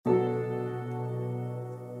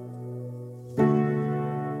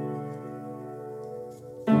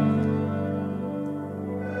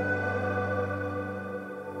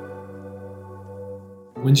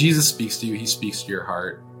When Jesus speaks to you, he speaks to your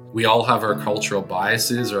heart. We all have our cultural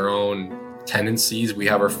biases, our own tendencies. We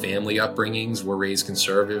have our family upbringings. We're raised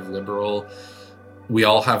conservative, liberal. We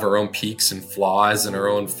all have our own peaks and flaws and our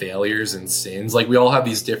own failures and sins. Like, we all have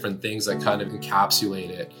these different things that kind of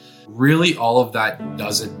encapsulate it. Really, all of that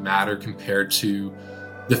doesn't matter compared to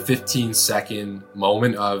the 15-second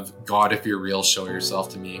moment of, God, if you're real, show yourself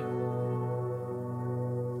to me.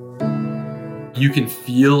 You can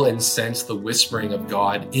feel and sense the whispering of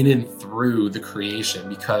God in and through the creation,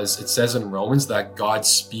 because it says in Romans that God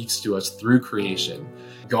speaks to us through creation.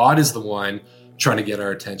 God is the one trying to get our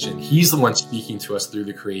attention. He's the one speaking to us through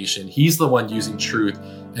the creation. He's the one using truth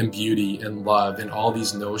and beauty and love and all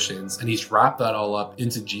these notions. And he's wrapped that all up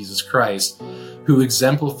into Jesus Christ, who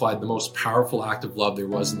exemplified the most powerful act of love there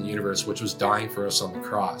was in the universe, which was dying for us on the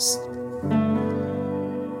cross.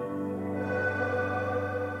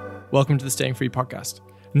 Welcome to the Staying Free podcast.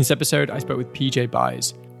 In this episode, I spoke with PJ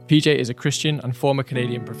Byes. PJ is a Christian and former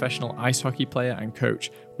Canadian professional ice hockey player and coach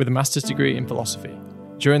with a master's degree in philosophy.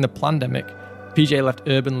 During the pandemic, PJ left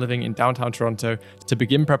urban living in downtown Toronto to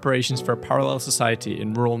begin preparations for a parallel society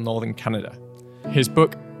in rural northern Canada. His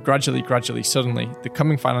book, Gradually, Suddenly, The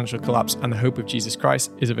Coming Financial Collapse and the Hope of Jesus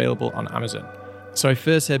Christ, is available on Amazon. So I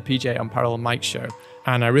first heard PJ on Parallel Mike's show,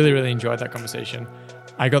 and I really enjoyed that conversation.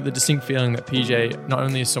 I got the distinct feeling that PJ not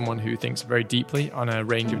only is someone who thinks very deeply on a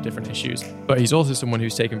range of different issues, but he's also someone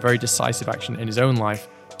who's taken very decisive action in his own life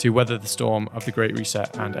to weather the storm of the Great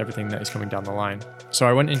Reset and everything that is coming down the line. So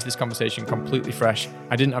I went into this conversation completely fresh.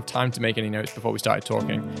 I didn't have time to make any notes before we started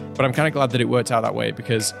talking, but I'm kind of glad that it worked out that way,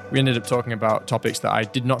 because we ended up talking about topics that I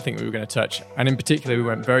did not think we were going to touch. And in particular, we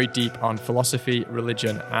went very deep on philosophy,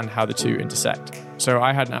 religion, and how the two intersect. So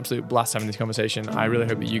I had an absolute blast having this conversation. I really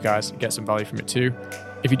hope that you guys get some value from it too.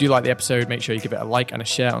 If you do like the episode, make sure you give it a like and a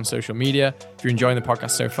share on social media. If you're enjoying the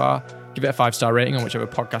podcast so far, give it a 5-star rating on whichever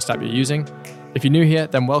podcast app you're using. If you're new here,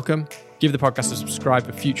 then welcome. Give the podcast a subscribe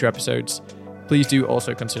for future episodes. Please do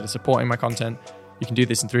also consider supporting my content. You can do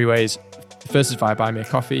this in 3 ways. The first is via Buy Me a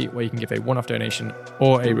Coffee, where you can give a one-off donation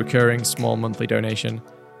or a recurring small monthly donation.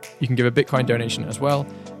 You can give a Bitcoin donation as well,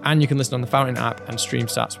 and you can listen on the Fountain app and stream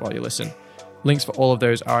stats while you listen. Links for all of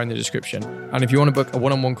those are in the description. And if you want to book a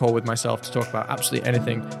one-on-one call with myself to talk about absolutely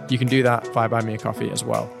anything, you can do that via Buy Me a Coffee as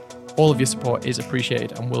well. All of your support is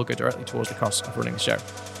appreciated and will go directly towards the cost of running the show.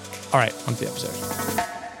 All right, on to the episode.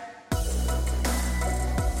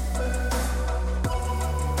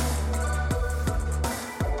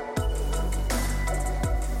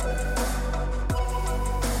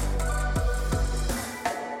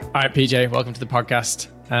 All right, PJ, welcome to the podcast.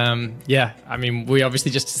 We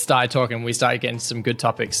obviously just started talking. We started getting some good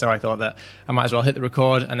topics, so I thought that I might as well hit the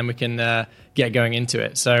record and then we can get going into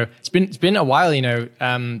it. So it's been a while,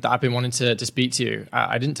 that I've been wanting to speak to you.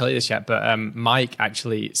 I didn't tell you this yet, but Mike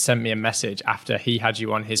actually sent me a message after he had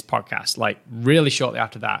you on his podcast, like really shortly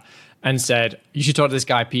after that, and said, you should talk to this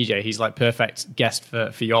guy, PJ. He's like perfect guest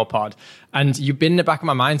for your pod. And you've been in the back of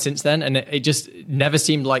my mind since then. And it just never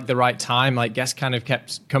seemed like the right time. Like guests kind of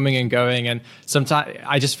kept coming and going. And sometimes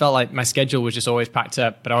I just felt like my schedule was just always packed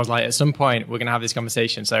up. But I was like, at some point we're going to have this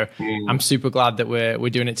conversation. So I'm super glad that we're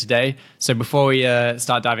doing it today. So before we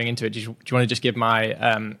start diving into it, do you want to just give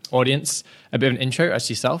my audience a bit of an intro as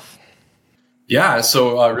to yourself? Yeah,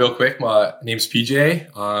 so real quick, my name's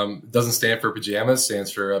PJ. Doesn't stand for pajamas, stands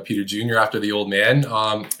for Peter Jr. after the old man.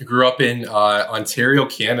 Grew up in Ontario,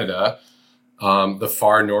 Canada, the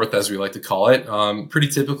far north, as we like to call it. Pretty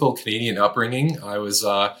typical Canadian upbringing. I was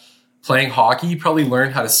playing hockey, probably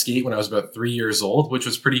learned how to skate when I was about 3 years old, which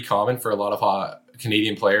was pretty common for a lot of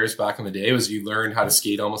Canadian players back in the day, was you learn how to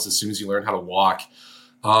skate almost as soon as you learn how to walk.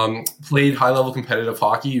 Played high-level competitive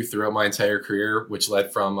hockey throughout my entire career, which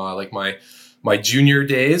led from my junior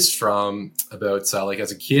days from about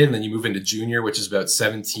as a kid, and then you move into junior, which is about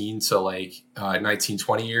 17 to 19,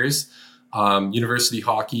 20 years. University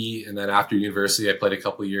hockey. And then after university, I played a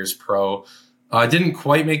couple of years pro. Didn't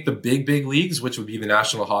quite make the big leagues, which would be the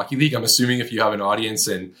National Hockey League. I'm assuming if you have an audience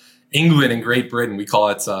in England and Great Britain, we call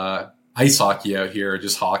it ice hockey out here, or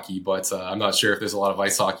just hockey. But I'm not sure if there's a lot of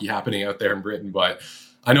ice hockey happening out there in Britain, but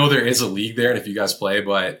I know there is a league there. And if you guys play,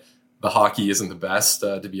 but the hockey isn't the best,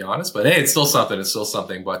 to be honest, but hey, it's still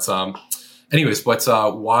something. But while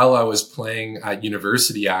I was playing at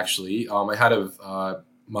university, actually, I had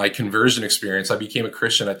my conversion experience. I became a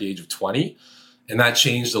Christian at the age of 20, and that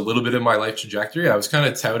changed a little bit of my life trajectory. I was kind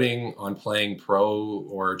of touting on playing pro,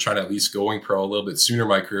 or trying to at least going pro a little bit sooner in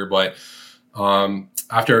my career. But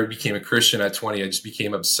after I became a Christian at 20, I just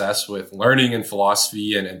became obsessed with learning and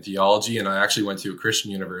philosophy and theology. And I actually went to a Christian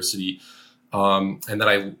university And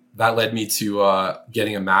then that led me to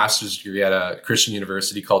getting a master's degree at a Christian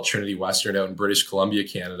university called Trinity Western out in British Columbia,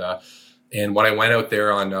 Canada. And when I went out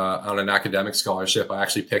there on an academic scholarship, I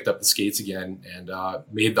actually picked up the skates again and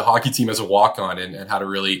made the hockey team as a walk-on and had a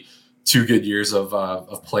really 2 good years of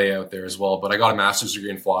play out there as well. But I got a master's degree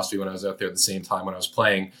in philosophy when I was out there at the same time when I was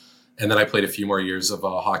playing. And then I played a few more years of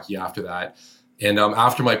hockey after that. And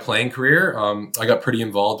after my playing career, I got pretty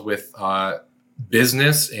involved with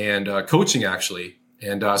business and coaching, actually.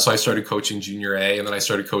 And so I started coaching junior A, and then I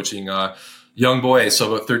started coaching young boys.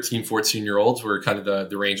 So about 13, 14-year-olds were kind of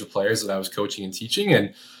the range of players that I was coaching and teaching.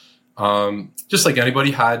 And just like anybody,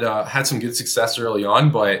 had some good success early on.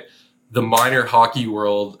 But the minor hockey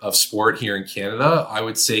world of sport here in Canada, I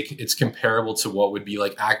would say it's comparable to what would be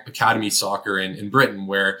like academy soccer in Britain,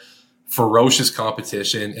 where ferocious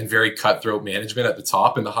competition and very cutthroat management at the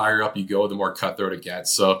top. And the higher up you go, the more cutthroat it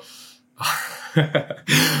gets. So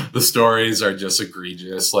the stories are just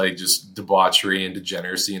egregious, like just debauchery and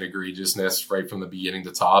degeneracy and egregiousness right from the beginning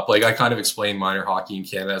to top. Like I kind of explain minor hockey in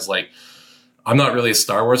Canada as like, I'm not really a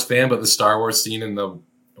Star Wars fan, but the Star Wars scene in the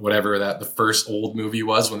first old movie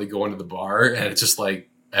was when they go into the bar and it's just like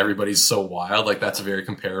everybody's so wild. Like that's a very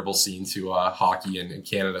comparable scene to hockey in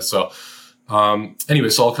Canada. So anyway,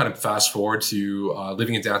 so I'll kind of fast forward to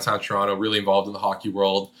living in downtown Toronto, really involved in the hockey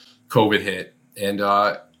world. COVID hit, and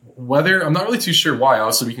whether I'm not really too sure why.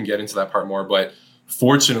 Also, we can get into that part more, but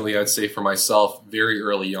fortunately, I'd say for myself, very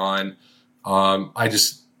early on, I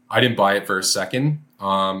didn't buy it for a second.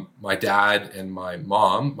 My dad and my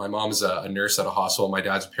mom is a nurse at a hospital. My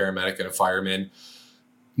dad's a paramedic and a fireman.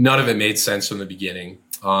 None of it made sense from the beginning.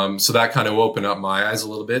 So that kind of opened up my eyes a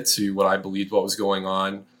little bit to what I believed what was going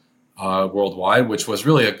on worldwide, which was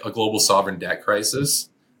really a global sovereign debt crisis.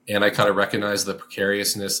 And I kind of recognized the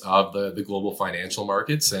precariousness of the global financial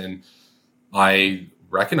markets. And I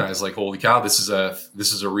recognized like, holy cow, this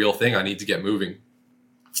is a real thing. I need to get moving.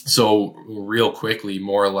 So real quickly,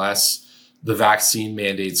 more or less, the vaccine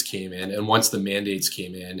mandates came in. And once the mandates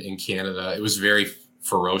came in Canada, it was very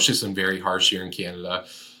ferocious and very harsh here in Canada.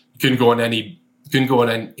 You couldn't go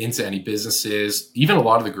into any businesses. Even a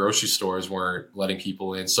lot of the grocery stores weren't letting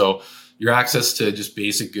people in. So your access to just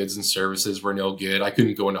basic goods and services were no good. I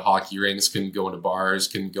couldn't go into hockey rinks, couldn't go into bars,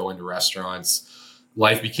 couldn't go into restaurants.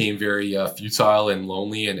 Life became very futile and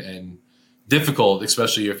lonely and difficult,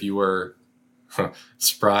 especially if you were,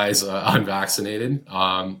 surprise, unvaccinated.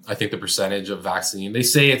 I think the percentage of vaccine, they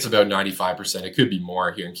say it's about 95%. It could be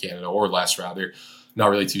more here in Canada or less, rather.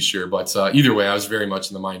 Not really too sure. But either way, I was very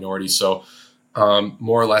much in the minority. So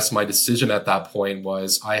more or less my decision at that point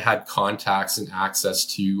was I had contacts and access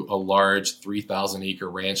to a large 3,000 acre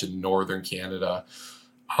ranch in northern Canada.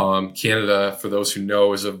 Canada, for those who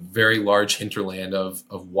know, is a very large hinterland of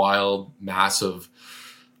wild, massive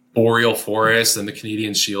boreal forest and the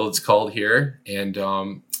Canadian Shield, it's called here. And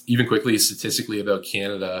even quickly, statistically about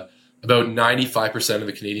Canada, about 95% of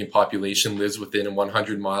the Canadian population lives within a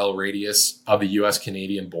 100-mile radius of the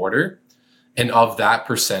US-Canadian border. And of that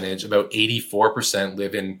percentage, about 84%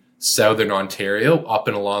 live in southern Ontario, up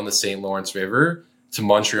and along the St. Lawrence River to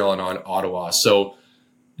Montreal and on Ottawa. So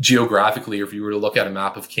geographically, if you were to look at a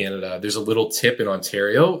map of Canada, there's a little tip in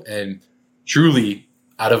Ontario. And truly,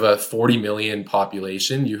 out of a 40 million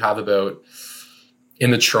population, you have about,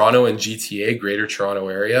 in the Toronto and GTA, Greater Toronto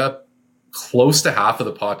area, close to half of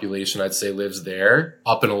the population, I'd say, lives there,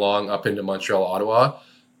 up and along, up into Montreal, Ottawa.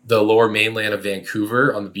 The lower mainland of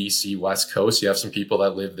Vancouver on the BC West Coast, you have some people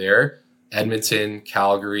that live there. Edmonton,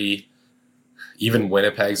 Calgary, even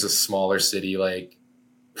Winnipeg's a smaller city. Like,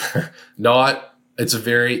 it's a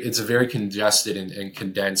very congested and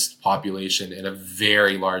condensed population in a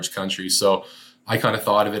very large country. So I kind of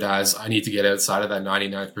thought of it as I need to get outside of that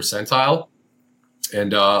 99th percentile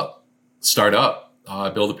and start up,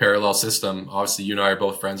 build a parallel system. Obviously, you and I are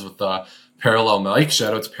both friends with Parallel Mike.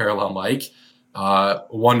 Shout out to Parallel Mike.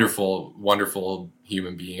 Wonderful, wonderful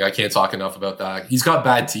human being. I can't talk enough about that. He's got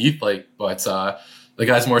bad teeth, but the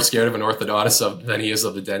guy's more scared of an orthodontist than he is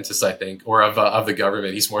of the dentist, I think, or of the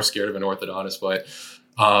government. He's more scared of an orthodontist, but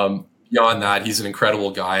beyond that, he's an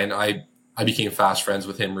incredible guy. And I became fast friends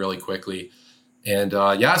with him really quickly. And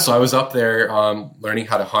so I was up there learning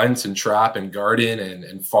how to hunt and trap and garden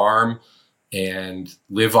and farm and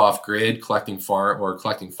live off grid, collecting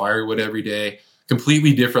firewood every day.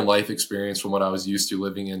 Completely different life experience from what I was used to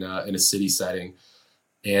living in a city setting.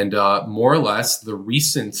 And more or less, the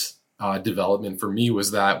recent development for me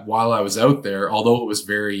was that while I was out there, although it was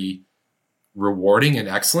very rewarding and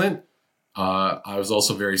excellent, I was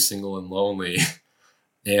also very single and lonely.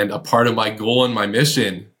 And a part of my goal and my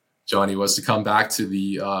mission, Johnny, was to come back to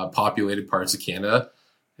the populated parts of Canada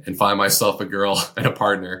and find myself a girl and a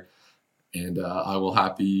partner. And I will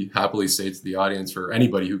happily say to the audience, for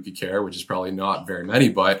anybody who could care, which is probably not very many,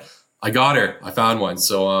 but I got her. I found one.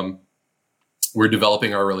 So we're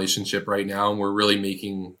developing our relationship right now, and we're really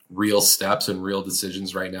making real steps and real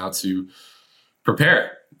decisions right now to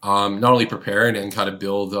prepare. Not only prepare and kind of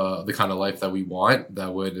build the kind of life that we want,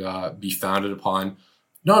 that would be founded upon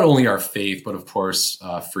not only our faith, but of course,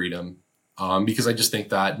 freedom. Because I just think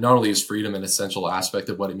that not only is freedom an essential aspect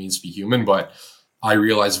of what it means to be human, but I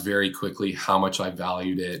realized very quickly how much I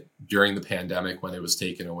valued it during the pandemic when it was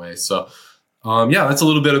taken away. So, that's a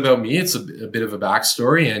little bit about me. It's a bit of a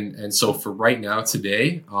backstory. And so for right now,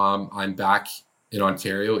 today, I'm back in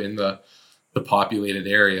Ontario in the populated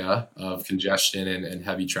area of congestion and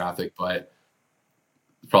heavy traffic, but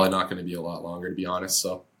it's probably not going to be a lot longer, to be honest.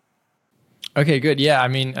 So. Okay, good. Yeah. I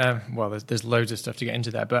mean, there's loads of stuff to get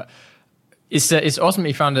into there, but it's awesome that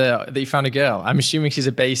you found a girl. I'm assuming she's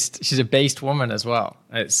a based woman as well.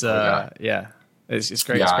 It's it's great. Yeah. It's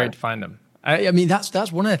great to find them. I mean,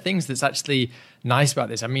 that's one of the things that's actually nice about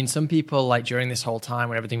this. I mean, some people, like, during this whole time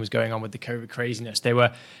when everything was going on with the COVID craziness, they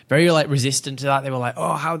were very, like, resistant to that. They were like,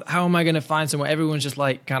 oh, how am I going to find someone? Everyone's just,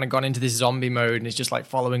 like, kind of gone into this zombie mode and is just, like,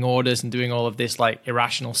 following orders and doing all of this, like,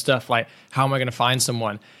 irrational stuff. Like, how am I going to find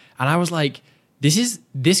someone? And I was like,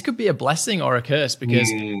 this could be a blessing or a curse, because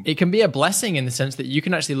it can be a blessing in the sense that you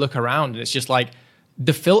can actually look around and it's just like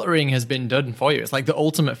the filtering has been done for you. It's like the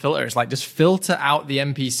ultimate filter. It's like, just filter out the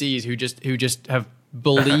NPCs who just have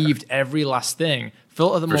believed every last thing,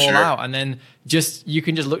 filter them all out. And then you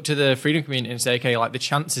can just look to the freedom community and say, okay, like, the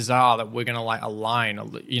chances are that we're going to, like, align,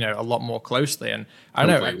 a lot more closely. And I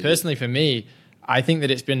don't know, like, personally for me, I think that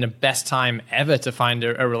it's been the best time ever to find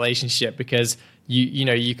a relationship, because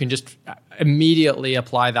you can just immediately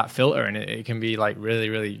apply that filter, and it can be, like, really,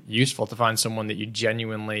 really useful to find someone that you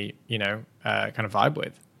genuinely, kind of vibe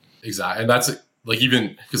with. Exactly. And that's, like,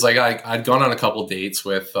 even because, like, I'd gone on a couple dates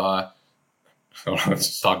with, I don't know,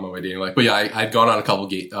 just talking about my dating life, but yeah, I'd gone on a couple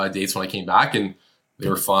dates when I came back, and they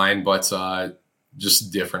were fine, but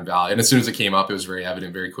just different value. And as soon as it came up, it was very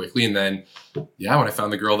evident very quickly. And then, when I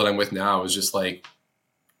found the girl that I'm with now, it was just like,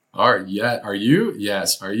 all right, yeah, are you?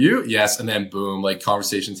 Yes. Are you? Yes. And then boom, like,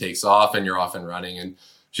 conversation takes off and you're off and running. And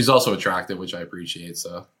she's also attractive, which I appreciate.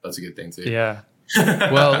 So that's a good thing too. Yeah.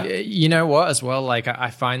 Well, you know what, as well, like, I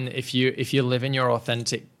find that if you live in your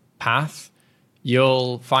authentic path,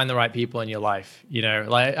 you'll find the right people in your life.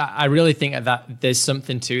 Like, I really think that there's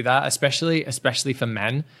something to that, especially for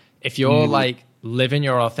men. If you're like living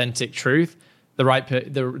your authentic truth, the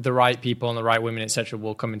right people and the right women, etc.,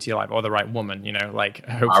 will come into your life, or the right woman. Like,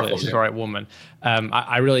 hopefully it's the right woman.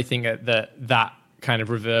 I really think that kind of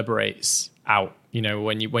reverberates out.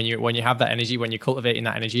 When you have that energy, when you're cultivating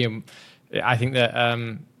that energy, and I think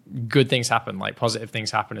that good things happen, like positive things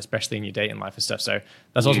happen, especially in your dating life and stuff. So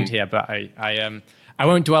that's awesome to hear. But I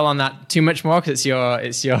won't dwell on that too much more, because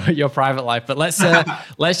it's your private life. But let's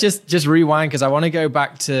just rewind, because I want to go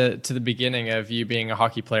back to the beginning of you being a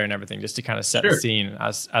hockey player and everything, just to kind of set the scene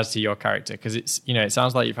as to your character, because it's it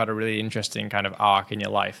sounds like you've had a really interesting kind of arc in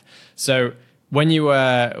your life. So when you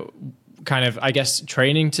were kind of, I guess,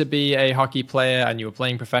 training to be a hockey player and you were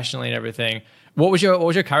playing professionally and everything, what was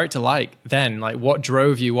your character like then? Like, what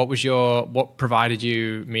drove you? What provided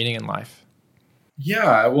you meaning in life?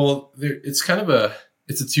 Yeah, well, it's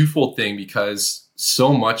a twofold thing, because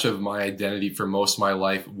so much of my identity for most of my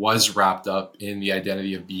life was wrapped up in the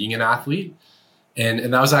identity of being an athlete.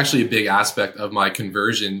 And that was actually a big aspect of my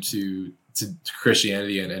conversion to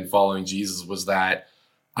Christianity and following Jesus, was that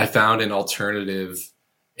I found an alternative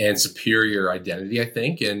and superior identity, I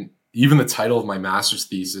think. And even the title of my master's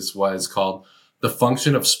thesis was called "The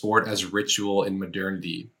Function of Sport as Ritual in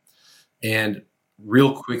Modernity." And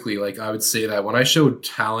real quickly, like, I would say that when I showed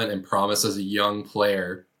talent and promise as a young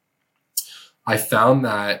player, I found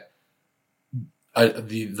that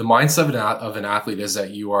the mindset of an athlete is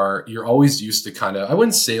that you're always used to kind of, I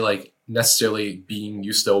wouldn't say like necessarily being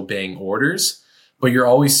used to obeying orders, but you're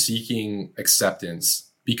always seeking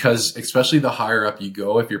acceptance, because especially the higher up you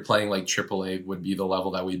go, if you're playing like AAA would be the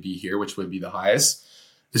level that we'd be here, which would be the highest,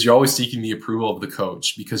 is you're always seeking the approval of the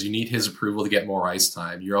coach, because you need his approval to get more ice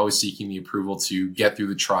time. You're always seeking the approval to get through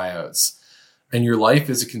the tryouts. And your life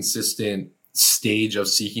is a consistent stage of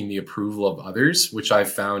seeking the approval of others, which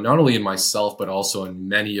I've found not only in myself, but also in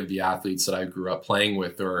many of the athletes that I grew up playing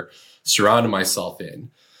with or surrounded myself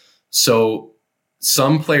in. So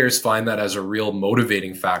some players find that as a real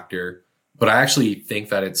motivating factor, but I actually think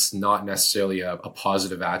that it's not necessarily a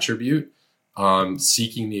positive attribute.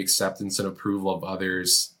 Seeking the acceptance and approval of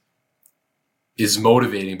others is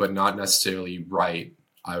motivating, but not necessarily right,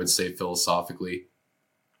 I would say, philosophically.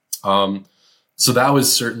 So that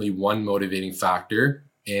was certainly one motivating factor.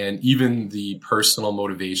 And even the personal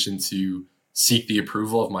motivation to seek the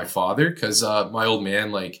approval of my father, because my old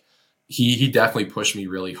man, like he definitely pushed me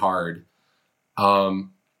really hard.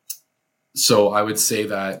 So I would say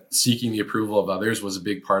that seeking the approval of others was a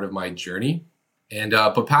big part of my journey. And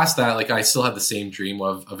but past that, like I still had the same dream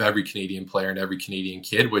of every Canadian player and every Canadian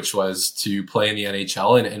kid, which was to play in the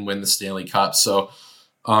NHL and win the Stanley Cup. So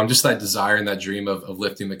just that desire and that dream of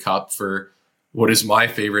lifting the cup for what is my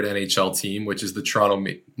favorite NHL team, which is the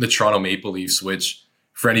Toronto Maple Leafs, which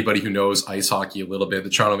for anybody who knows ice hockey a little bit, the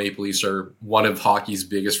Toronto Maple Leafs are one of hockey's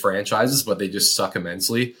biggest franchises, but they just suck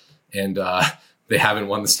immensely. And they haven't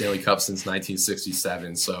won the Stanley Cup since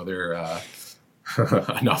 1967. So they're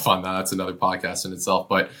enough on that. That's another podcast in itself.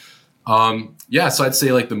 But so I'd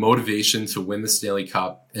say like the motivation to win the Stanley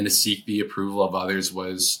Cup and to seek the approval of others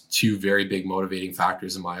was two very big motivating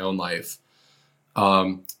factors in my own life.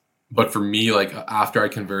 But for me, like after I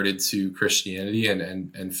converted to Christianity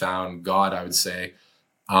and found God, I would say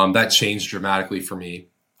that changed dramatically for me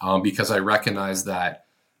because I recognized that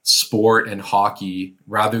sport and hockey,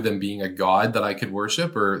 rather than being a God that I could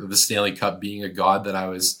worship, or the Stanley Cup being a God that I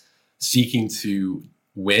was seeking to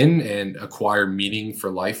win and acquire meaning for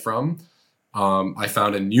life from, I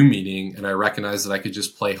found a new meaning, and I recognized that I could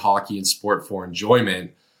just play hockey and sport for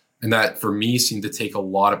enjoyment. And that for me seemed to take a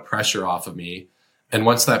lot of pressure off of me. And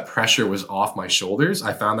once that pressure was off my shoulders,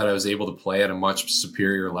 I found that I was able to play at a much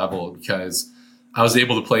superior level because I was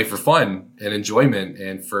able to play for fun and enjoyment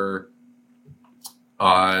and for,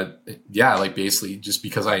 like basically just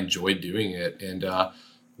because I enjoyed doing it. And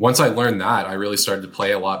once I learned that, I really started to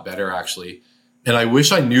play a lot better actually. And I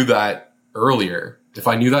wish I knew that earlier. If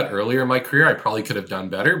I knew that earlier in my career, I probably could have done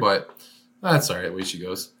better, but that's all right. Away she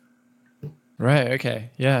goes. Right. Okay.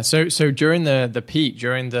 Yeah. So during the peak,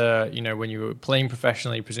 during the, when you were playing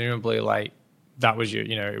professionally, presumably like that was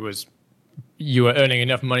you were earning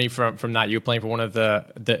enough money from that. You were playing for one of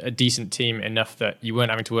a decent team enough that you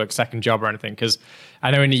weren't having to work second job or anything. Because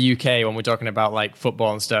I know in the UK, when we're talking about like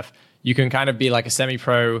football and stuff, you can kind of be like a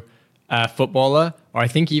semi-pro footballer, or I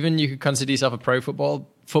think even you could consider yourself a pro footballer.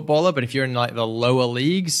 But if you're in like the lower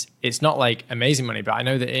leagues, it's not like amazing money. But I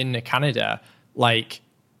know that in Canada, like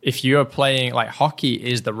if you're playing like hockey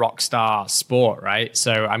is the rock star sport, right?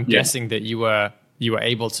 So I'm guessing that you were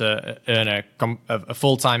able to earn a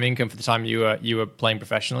full-time income for the time you were playing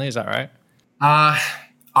professionally. Is that right?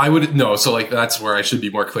 I would no. So like that's where I should be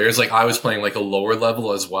more clear. It's like I was playing like a lower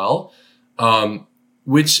level as well,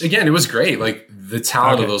 which again it was great. Like the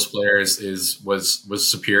talent of those players was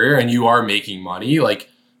superior, and you are making money. Like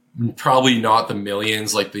probably not the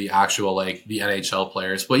millions like the actual like the NHL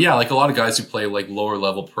players, but yeah, like a lot of guys who play like lower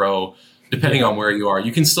level pro, depending on where you are,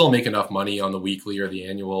 you can still make enough money on the weekly or the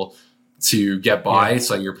annual to get by.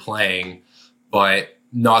 So you're playing, but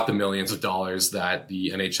not the millions of dollars that the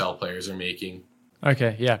NHL players are making.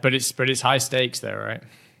 Okay, yeah, but it's high stakes there, right?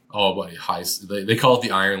 Oh, but they call it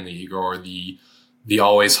the Iron League or the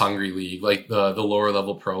Always Hungry League, like the lower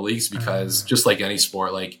level pro leagues, because just like any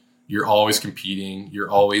sport, like you're always competing, you're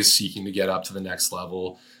always seeking to get up to the next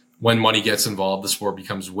level. When money gets involved, the sport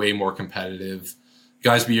becomes way more competitive.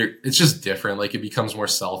 Guys, it's just different. Like it becomes more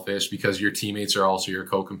selfish because your teammates are also your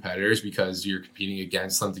co-competitors because you're competing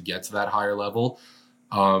against them to get to that higher level.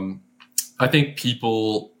 I think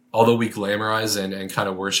people, although we glamorize and kind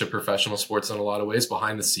of worship professional sports in a lot of ways,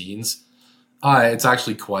 behind the scenes, it's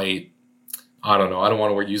actually quite, I don't know. I don't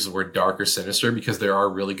want to use the word dark or sinister because there are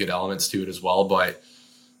really good elements to it as well. But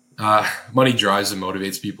money drives and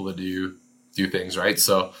motivates people to do things, right?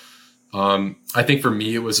 So I think for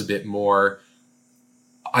me, it was a bit more,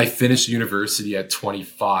 I finished university at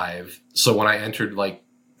 25. So when I entered like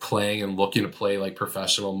playing and looking to play like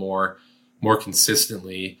professional more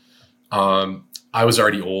consistently, I was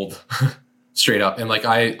already old straight up. And like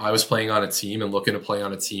I was playing on a team and looking to play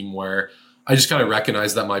on a team where I just kind of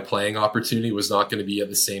recognized that my playing opportunity was not going to be at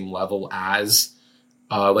the same level as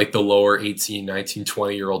like the lower 18, 19,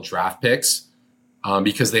 20-year-old draft picks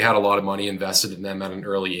because they had a lot of money invested in them at an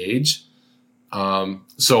early age.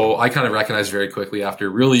 So I kind of recognized very quickly after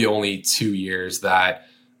really only 2 years that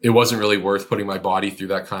it wasn't really worth putting my body through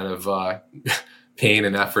that kind of pain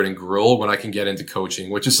and effort and gruel when I can get into coaching,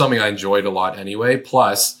 which is something I enjoyed a lot anyway.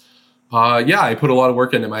 Plus, I put a lot of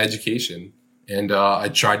work into my education and I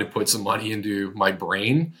tried to put some money into my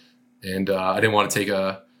brain, and I didn't want to take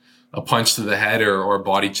a punch to the head or a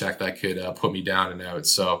body check that could put me down and out.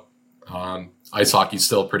 So ice hockey is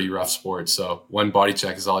still a pretty rough sport. So one body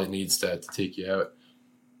check is all it needs to take you out.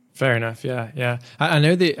 Fair enough. Yeah. I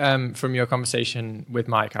know that from your conversation with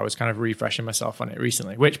Mike, I was kind of refreshing myself on it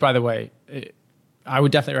recently, which by the way, I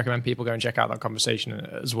would definitely recommend people go and check out that conversation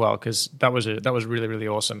as well, because that was really, really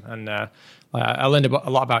awesome. And I learned a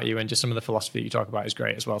lot about you, and just some of the philosophy you talk about is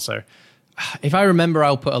great as well. So if I remember,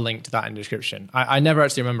 I'll put a link to that in the description. I never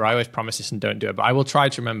actually remember. I always promise this and don't do it, but I will try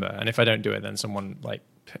to remember. And if I don't do it, then someone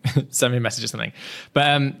send me a message or something. But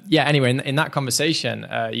anyway, in that conversation,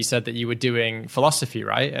 you said that you were doing philosophy,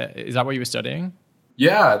 right? Is that what you were studying?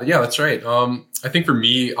 Yeah, that's right. I think for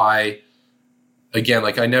me, I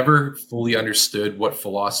never fully understood what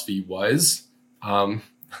philosophy was.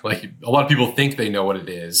 Like a lot of people think they know what it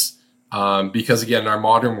is. Because again, in our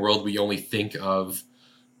modern world, we only think of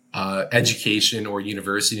education or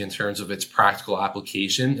university in terms of its practical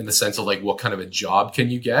application, in the sense of like, what kind of a job can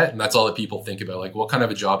you get? And that's all that people think about. Like, what kind of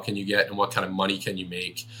a job can you get and what kind of money can you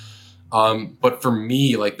make? But for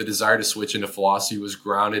me, like the desire to switch into philosophy was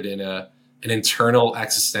grounded in an internal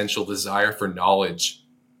existential desire for knowledge,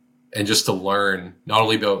 and just to learn not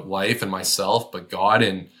only about life and myself, but God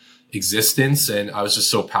and existence. And I was just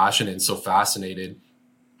so passionate and so fascinated.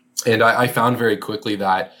 And I found very quickly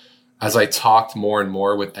that as I talked more and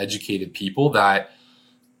more with educated people, that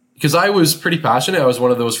because I was pretty passionate, I was one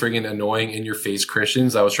of those friggin' annoying in your face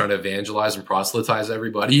Christians. I was trying to evangelize and proselytize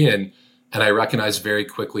everybody. And I recognized very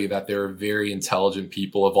quickly that there are very intelligent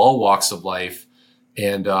people of all walks of life.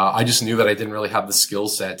 And I just knew that I didn't really have the skill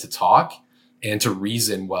set to talk and to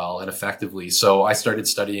reason well and effectively. So I started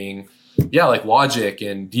studying, like logic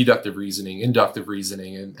and deductive reasoning, inductive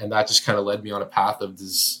reasoning. And that just kind of led me on a path of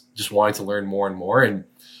just wanting to learn more and more. And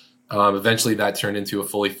eventually that turned into a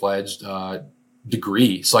fully fledged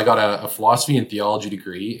degree. So I got a philosophy and theology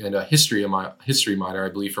degree and a history minor, I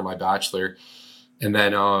believe, for my bachelor. And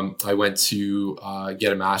then I went to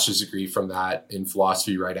get a master's degree from that in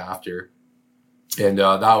philosophy right after. And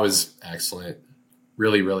that was excellent.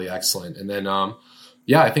 Really, really excellent. And then,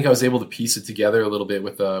 I think I was able to piece it together a little bit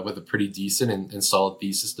with a pretty decent and solid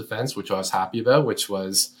thesis defense, which I was happy about, which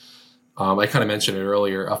was, I kind of mentioned it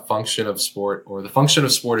earlier, the function of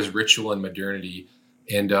sport is ritual and modernity.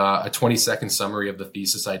 And a 20-second summary of the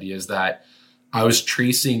thesis idea is that I was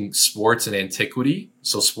tracing sports in antiquity,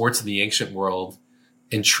 so sports in the ancient world,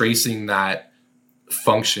 and tracing that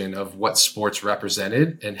function of what sports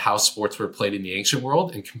represented and how sports were played in the ancient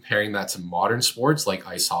world, and comparing that to modern sports like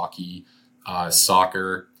ice hockey,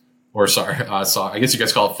 soccer, I guess you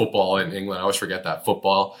guys call it football in England. I always forget that.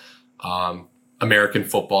 Football, American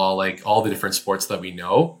football, like all the different sports that we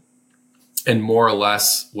know. And more or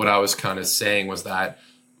less what I was kind of saying was that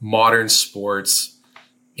modern sports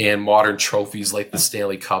and modern trophies like the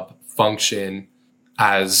Stanley Cup function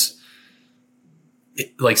as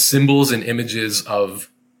like symbols and images of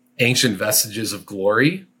ancient vestiges of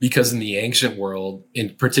glory, because in the ancient world,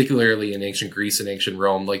 particularly in ancient Greece and ancient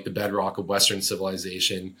Rome, like the bedrock of Western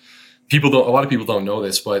civilization, a lot of people don't know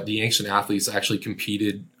this, but the ancient athletes actually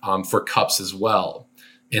competed for cups as well.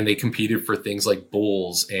 And they competed for things like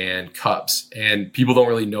bowls and cups. And people don't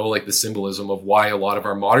really know like the symbolism of why a lot of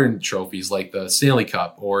our modern trophies, like the Stanley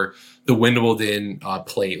Cup or the Wimbledon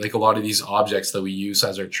plate, like a lot of these objects that we use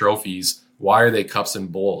as our trophies, why are they cups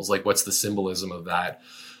and bowls? Like, what's the symbolism of that?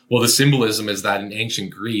 Well, the symbolism is that in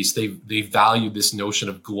ancient Greece, they valued this notion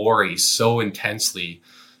of glory so intensely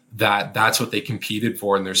that that's what they competed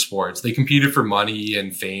for in their sports. They competed for money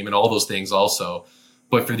and fame and all those things also.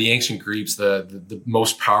 But for the ancient Greeks, the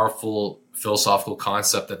most powerful philosophical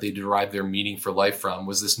concept that they derived their meaning for life from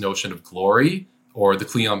was this notion of glory, or the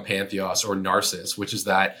Kleon Pantheos, or Narcissus, which is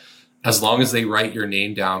that as long as they write your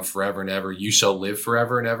name down forever and ever, you shall live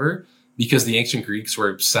forever and ever. Because the ancient Greeks were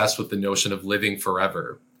obsessed with the notion of living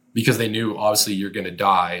forever, because they knew obviously you're going to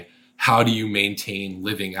die. How do you maintain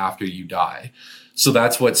living after you die? So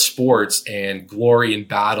that's what sports and glory and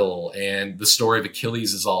battle and the story of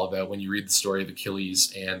Achilles is all about. When you read the story of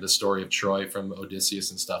Achilles and the story of Troy from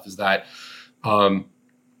Odysseus and stuff, is that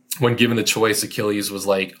when given the choice, Achilles was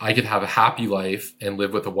like, I could have a happy life and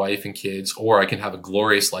live with a wife and kids, or I can have a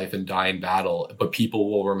glorious life and die in battle, but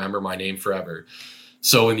people will remember my name forever.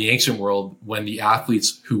 So in the ancient world, when the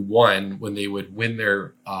athletes who won, when they would win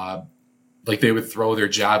their, they would throw their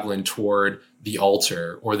javelin toward the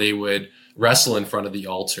altar, or they would wrestle in front of the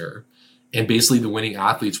altar. And basically the winning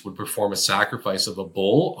athletes would perform a sacrifice of a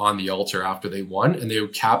bull on the altar after they won, and they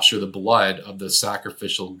would capture the blood of the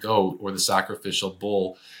sacrificial goat or the sacrificial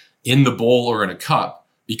bull in the bowl or in a cup,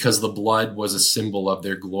 because the blood was a symbol of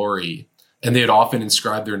their glory. And they would often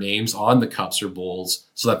inscribe their names on the cups or bowls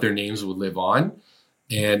so that their names would live on.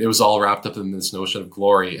 And it was all wrapped up in this notion of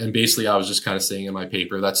glory. And basically I was just kind of saying in my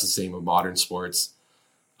paper, that's the same with modern sports.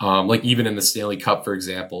 Like even in the Stanley Cup, for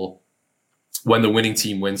example, when the winning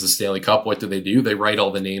team wins the Stanley Cup, what do? They write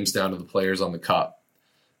all the names down of the players on the cup.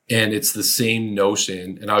 And it's the same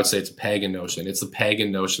notion, and I would say it's a pagan notion. It's the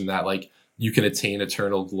pagan notion that like you can attain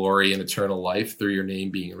eternal glory and eternal life through your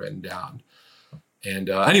name being written down. And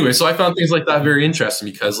anyway, so I found things like that very interesting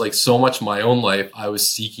because like so much of my own life, I was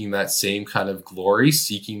seeking that same kind of glory,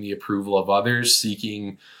 seeking the approval of others,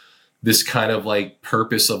 seeking this kind of like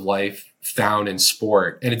purpose of life found in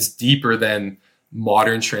sport. And it's deeper than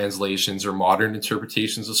modern translations or modern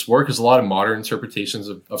interpretations of sport, because a lot of modern interpretations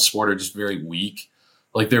of sport are just very weak.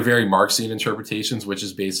 Like they're very Marxian interpretations, which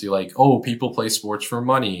is basically like, oh, people play sports for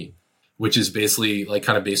money, which is basically like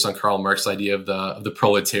kind of based on Karl Marx's idea of the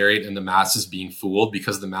proletariat and the masses being fooled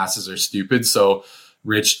because the masses are stupid. So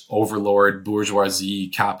rich overlord, bourgeoisie,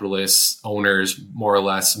 capitalists, owners, more or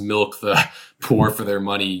less milk the poor for their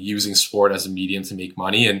money using sport as a medium to make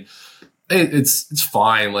money. And it's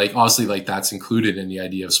fine. Like obviously like that's included in the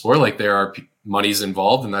idea of sport. Like there are money's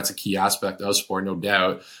involved and that's a key aspect of sport, no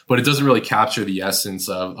doubt, but it doesn't really capture the essence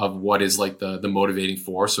of what is like the motivating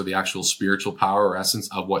force or the actual spiritual power or essence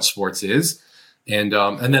of what sports is. And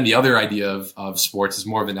then the other idea of sports is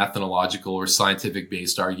more of an ethnological or scientific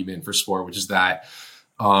based argument for sport, which is that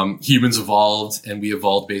humans evolved and we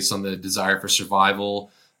evolved based on the desire for survival.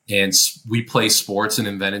 And we play sports and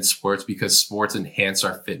invented sports because sports enhance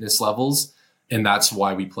our fitness levels. And that's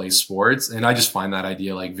why we play sports. And I just find that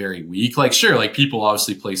idea like very weak. Like, sure, like people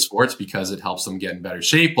obviously play sports because it helps them get in better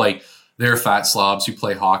shape. Like there are fat slobs who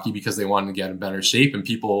play hockey because they want to get in better shape. And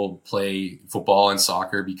people play football and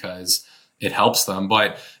soccer because it helps them.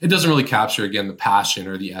 But it doesn't really capture, again, the passion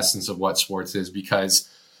or the essence of what sports is, because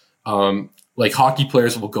like hockey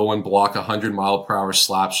players will go and block 100-mile-per-hour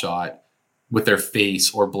slap shot with their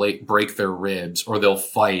face or break their ribs, or they'll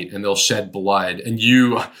fight and they'll shed blood. And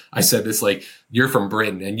I said this, like, you're from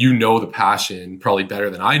Britain and you know the passion probably better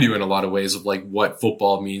than I do in a lot of ways of like what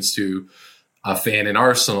football means to a fan in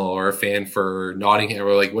Arsenal or a fan for Nottingham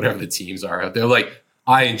or like whatever the teams are out there. Like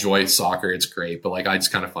I enjoy soccer. It's great, but like I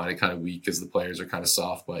just kind of find it kind of weak because the players are kind of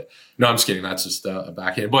soft. But no, I'm just kidding. That's just a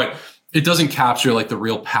backhand. But it doesn't capture like the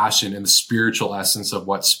real passion and the spiritual essence of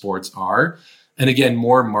what sports are. And again,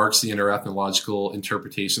 more Marxian or ethnological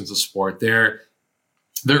interpretations of sport, they're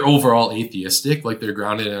overall atheistic, like they're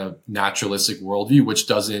grounded in a naturalistic worldview, which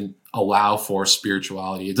doesn't allow for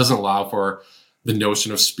spirituality. It doesn't allow for the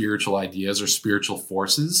notion of spiritual ideas or spiritual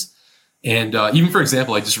forces. And even, for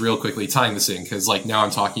example, like just real quickly tying this in, because like now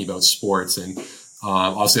I'm talking about sports and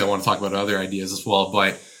obviously I want to talk about other ideas as well,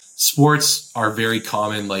 but sports are very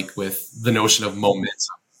common, like with the notion of momentum,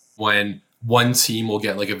 when one team will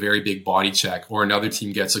get like a very big body check or another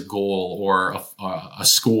team gets a goal or a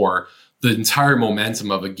score, the entire momentum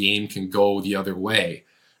of a game can go the other way.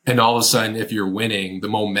 And all of a sudden, if you're winning, the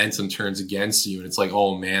momentum turns against you. And it's like,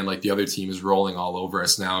 oh man, like the other team is rolling all over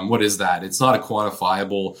us now. And what is that? It's not a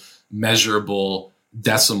quantifiable, measurable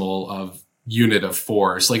decimal of unit of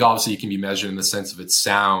force. Like obviously it can be measured in the sense of its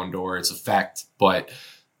sound or its effect, but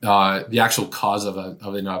the actual cause of it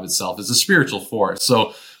in and of itself is a spiritual force.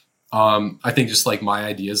 So I think just like my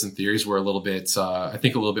ideas and theories were a little bit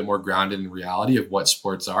more grounded in reality of what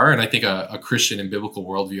sports are. And I think a Christian and biblical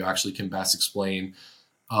worldview actually can best explain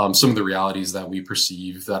some of the realities that we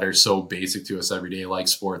perceive that are so basic to us every day, like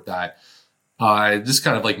sport, that just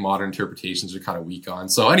kind of like modern interpretations are kind of weak on.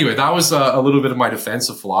 So anyway, that was a little bit of my defense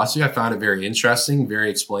of philosophy. I found it very interesting, very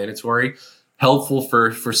explanatory, helpful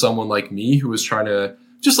for someone like me who was trying to,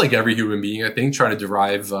 just like every human being, I think, trying to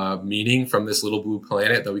derive meaning from this little blue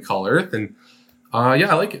planet that we call Earth. And yeah,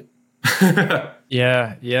 I like it.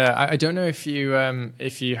 Yeah. I don't know if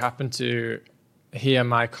you happen to hear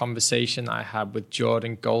my conversation that I had with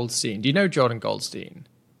Jordan Goldstein. Do you know Jordan Goldstein?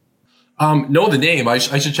 Know the name. I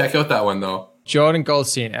should check out that one though. Jordan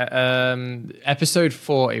Goldstein, episode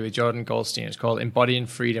 40 with Jordan Goldstein. It's called Embodying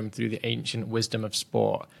Freedom Through the Ancient Wisdom of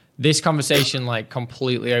Sport. This conversation like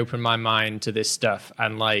completely opened my mind to this stuff.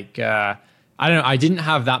 And like, I don't know, I didn't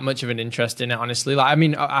have that much of an interest in it, honestly. Like, I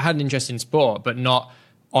mean, I had an interest in sport, but not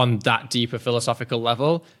on that deeper philosophical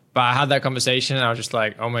level. But I had that conversation and I was just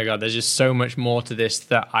like, oh my God, there's just so much more to this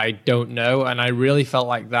that I don't know. And I really felt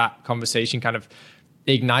like that conversation kind of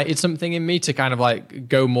ignited something in me to kind of like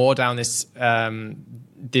go more down this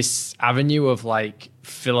this avenue of like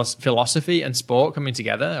philosophy and sport coming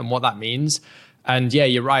together and what that means. And yeah,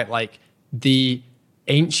 you're right. Like the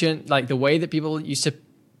ancient, like the way that people used to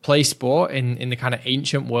play sport in the kind of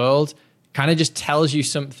ancient world kind of just tells you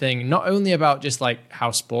something, not only about just like how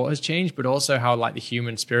sport has changed, but also how like the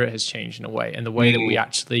human spirit has changed in a way, and the way that we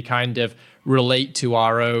actually kind of relate to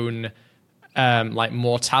our own like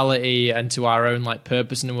mortality and to our own like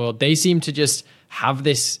purpose in the world. They seem to just have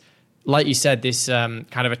this like you said, this kind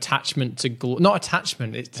of attachment to not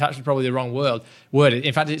attachment. Attachment is probably the wrong word.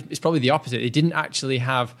 In fact, it's probably the opposite. It didn't actually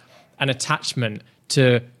have an attachment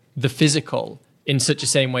to the physical in such a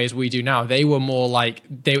same way as we do now. They were more like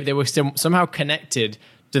they were somehow connected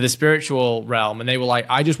to the spiritual realm, and they were like,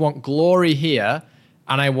 I just want glory here,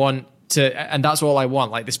 and that's all I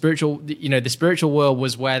want. Like the spiritual world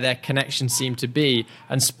was where their connection seemed to be,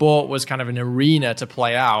 and sport was kind of an arena to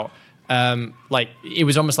play out. Like it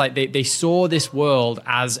was almost like they saw this world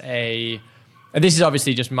as and this is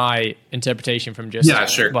obviously just my interpretation from just,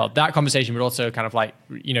 well, that conversation, but also kind of like,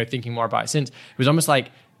 thinking more about it since. It was almost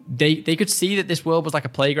like they could see that this world was like a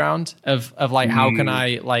playground of like, how can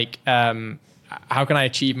I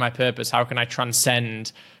achieve my purpose? How can I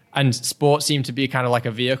transcend? And sport seemed to be kind of like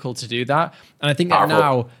a vehicle to do that. And I think that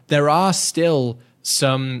now there are still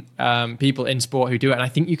some people in sport who do it, and I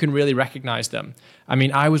think you can really recognize them. I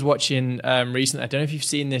mean, I was watching recently, I don't know if you've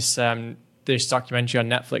seen this documentary on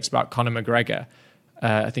Netflix about Conor McGregor.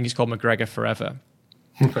 I think it's called McGregor Forever.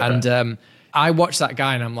 And I watched that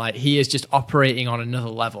guy and I'm like, he is just operating on another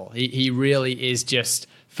level. He really is just,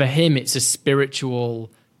 for him, it's a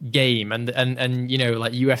spiritual game. And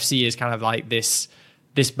like UFC is kind of like this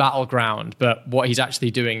battleground, but what he's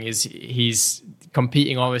actually doing is he's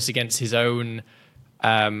competing almost against his own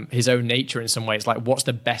nature in some ways. Like, what's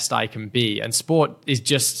the best I can be? And sport is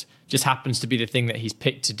just happens to be the thing that he's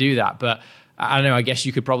picked to do that. But I don't know, I guess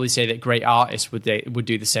you could probably say that great artists would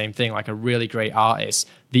do the same thing. Like a really great artist,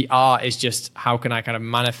 the art is just, how can I kind of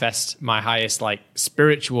manifest my highest like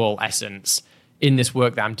spiritual essence in this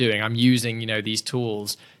work that I'm doing? I'm using, these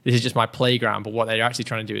tools. This is just my playground, but what they're actually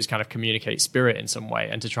trying to do is kind of communicate spirit in some way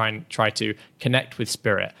and to try to connect with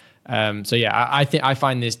spirit. So yeah, I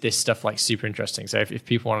find this stuff like super interesting. So if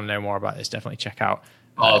people want to know more about this, definitely check out.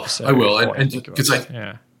 I will, and because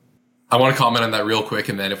I want to comment on that real quick,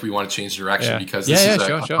 and then if we want to change direction, because this is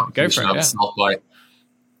sure. Go for it. Itself, but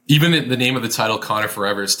even the name of the title, Conor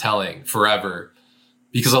Forever, is telling forever,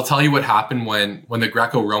 because I'll tell you what happened when the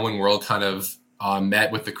Greco-Roman world kind of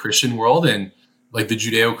met with the Christian world, and like the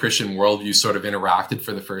Judeo-Christian worldview sort of interacted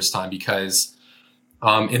for the first time, because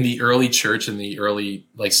in the early church, in the early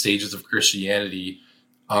like stages of Christianity,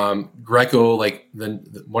 Greco, like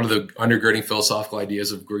one of the undergirding philosophical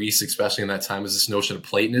ideas of Greece, especially in that time, was this notion of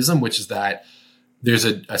Platonism, which is that there's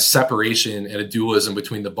a separation and a dualism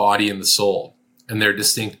between the body and the soul, and they're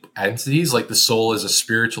distinct entities. Like the soul is a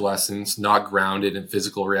spiritual essence, not grounded in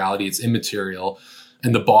physical reality. It's immaterial,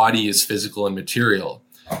 and the body is physical and material.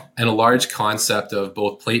 And a large concept of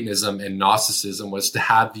both Platonism and Gnosticism was to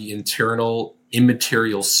have the internal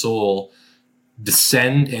immaterial soul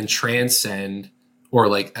descend and transcend, or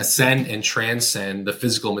like ascend and transcend the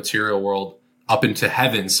physical material world up into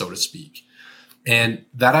heaven, so to speak. And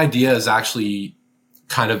that idea is actually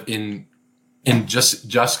kind of in just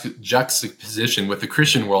juxtaposition with the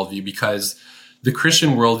Christian worldview, because the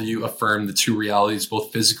Christian worldview affirmed the two realities,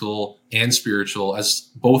 both physical and spiritual, as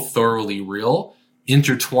both thoroughly real,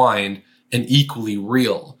 intertwined, and equally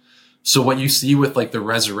real. So what you see with like the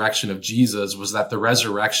resurrection of Jesus was that the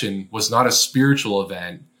resurrection was not a spiritual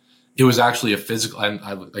event. It was actually a physical, and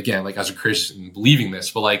again, like as a Christian believing this,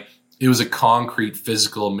 but like it was a concrete,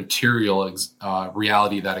 physical, material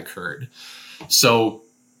reality that occurred. So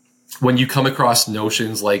when you come across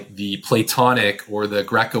notions like the Platonic or the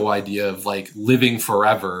Greco idea of like living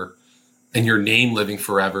forever and your name living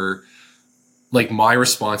forever, like my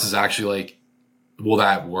response is actually like, will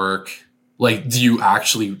that work? Like, do you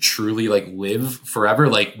actually truly like live forever?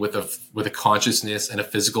 Like with a consciousness and a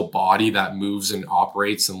physical body that moves and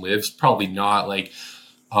operates and lives? Probably not. Like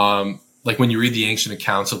when you read the ancient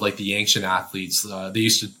accounts of like the ancient athletes, they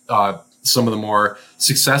used to, some of the more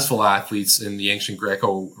successful athletes in the ancient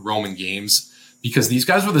Greco-Roman games, because these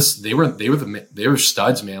guys were they were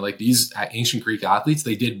studs, man. Like these ancient Greek athletes,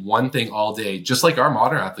 they did one thing all day, just like our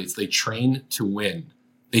modern athletes. They trained to win.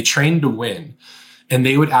 And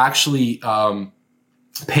they would actually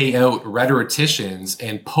pay out rhetoricians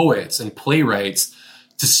and poets and playwrights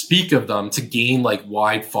to speak of them, to gain like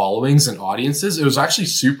wide followings and audiences. It was actually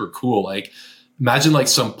super cool. Like imagine like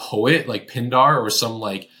some poet like Pindar or some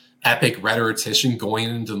like epic rhetorician going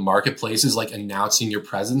into the marketplaces, like announcing your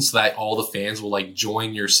presence so that all the fans will like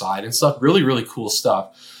join your side and stuff. Really, really cool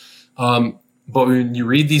stuff. But when you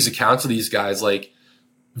read these accounts of these guys, like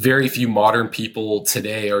very few modern people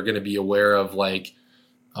today are going to be aware of like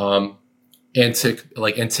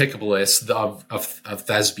Anticopolis of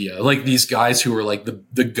Thesbia, like these guys who were like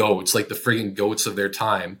the goats, like the friggin' goats of their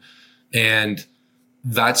time. And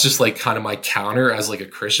that's just like kind of my counter as like a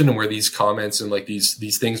Christian, and where these comments and like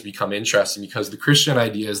these things become interesting, because the Christian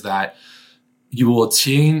idea is that you will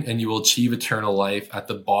attain and you will achieve eternal life at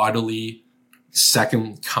the bodily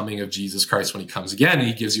second coming of Jesus Christ when he comes again and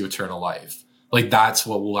he gives you eternal life. Like that's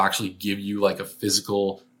what will actually give you like a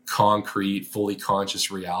physical, concrete, fully conscious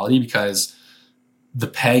reality, because the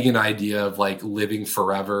pagan idea of like living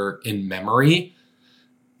forever in memory,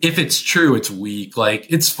 if it's true, it's weak. Like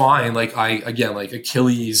it's fine. Like like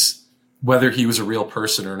Achilles, whether he was a real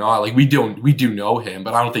person or not, like we do know him,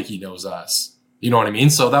 but I don't think he knows us. You know what I mean?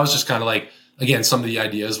 So that was just kind of like, again, some of the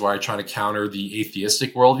ideas where I try to counter the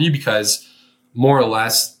atheistic worldview, because more or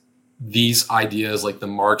less these ideas like the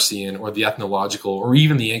Marxian or the ethnological or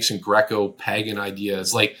even the ancient Greco-pagan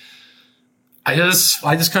ideas, like I just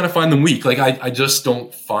kind of find them weak. Like I just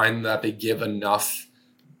don't find that they give enough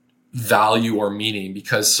value or meaning,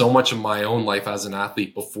 because so much of my own life as an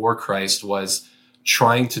athlete before Christ was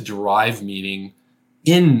trying to derive meaning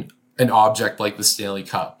in an object like the Stanley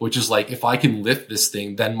Cup, which is like, if I can lift this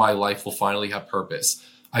thing, then my life will finally have purpose.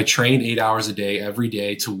 I train 8 hours a day, every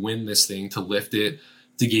day, to win this thing, to lift it,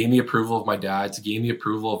 to gain the approval of my dad, to gain the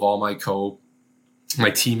approval of all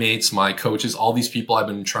my teammates, my coaches, all these people I've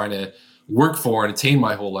been trying to work for and attain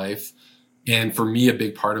my whole life. And for me, a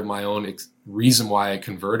big part of my own reason why I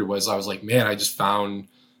converted was I was like, man, I just found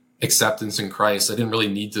acceptance in Christ. I didn't really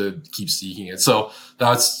need to keep seeking it. So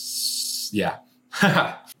that's, yeah.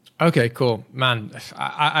 Okay, cool, man.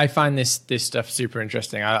 I find this stuff super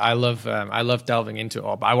interesting. I love delving into it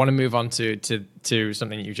all. But I want to move on to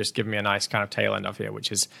something that you've just given me a nice kind of tail end of here,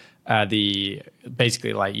 which is the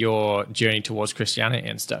basically like your journey towards Christianity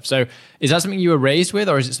and stuff. So, is that something you were raised with,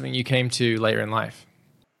 or is it something you came to later in life?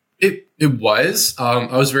 It was.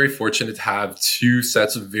 I was very fortunate to have two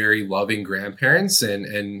sets of very loving grandparents,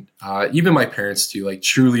 and even my parents too, like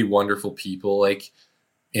truly wonderful people. Like.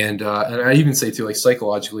 And I even say too, like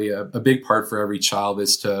psychologically, a big part for every child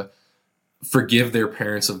is to forgive their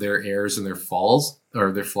parents of their errors and their flaws.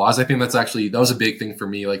 I think that was a big thing for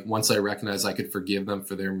me. Like once I recognized I could forgive them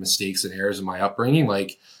for their mistakes and errors in my upbringing,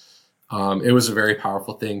 like it was a very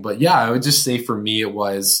powerful thing. But yeah, I would just say for me, it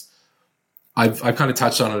was, I've kind of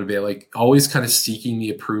touched on it a bit, like always kind of seeking the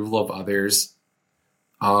approval of others,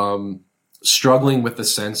 struggling with the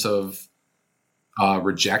sense of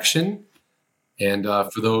rejection. And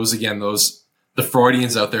for the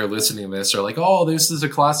Freudians out there listening to this are like, oh, this is a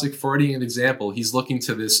classic Freudian example. He's looking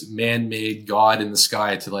to this man-made God in the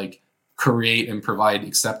sky to like create and provide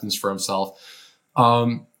acceptance for himself.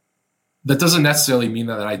 That doesn't necessarily mean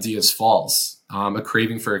that idea is false. A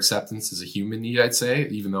craving for acceptance is a human need, I'd say,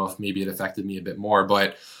 even though if maybe it affected me a bit more.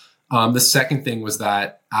 But the second thing was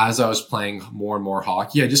that as I was playing more and more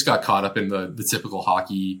hockey, I just got caught up in the typical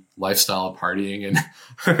hockey lifestyle of partying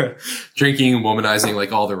and drinking and womanizing,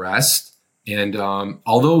 like all the rest. And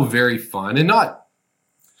although very fun and I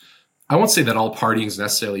won't say that all partying is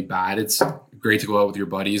necessarily bad. It's great to go out with your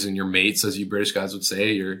buddies and your mates, as you British guys would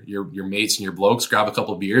say, your mates and your blokes, grab a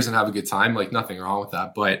couple of beers and have a good time. Like nothing wrong with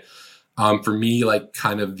that. But for me, like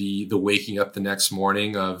kind of the waking up the next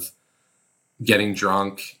morning of getting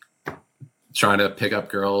drunk, trying to pick up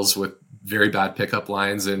girls with very bad pickup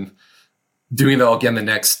lines and doing that again the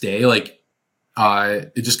next day, like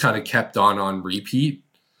it just kind of kept on repeat.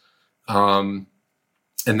 And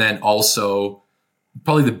then also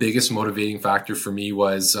probably the biggest motivating factor for me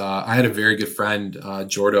was I had a very good friend,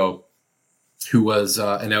 Jordo, who was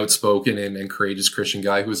an outspoken and courageous Christian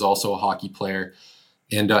guy who was also a hockey player.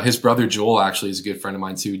 And his brother Joel actually is a good friend of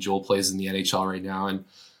mine too. Joel plays in the NHL right now. And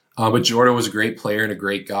but Jordan was a great player and a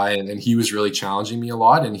great guy, and he was really challenging me a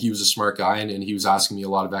lot, and he was a smart guy, and he was asking me a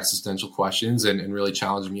lot of existential questions and really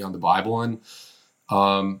challenging me on the Bible, and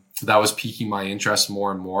that was piquing my interest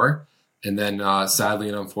more and more. And then sadly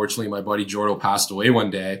and unfortunately, my buddy Jordan passed away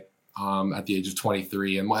one day at the age of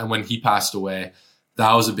 23, and when he passed away,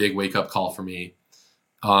 that was a big wake-up call for me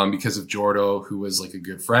because of Jordan, who was like a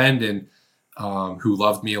good friend and who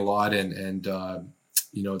loved me a lot and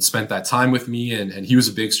spent that time with me. And he was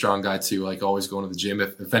a big, strong guy too, like always going to the gym.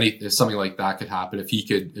 If something like that could happen, if he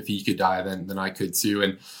could die, then I could too.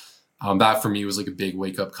 And that for me was like a big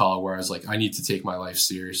wake up call where I was like, I need to take my life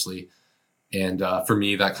seriously. And for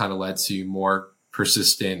me, that kind of led to more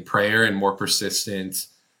persistent prayer and more persistent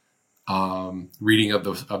reading of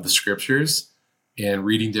the scriptures and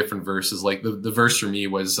reading different verses. Like the verse for me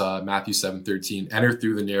was Matthew 7:13, enter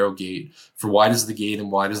through the narrow gate, for wide is the gate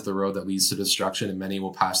and wide is the road that leads to destruction, and many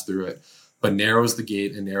will pass through it. But narrow is the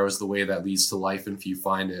gate and narrow is the way that leads to life, and few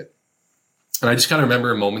find it. And I just kind of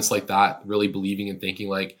remember in moments like that, really believing and thinking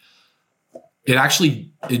like,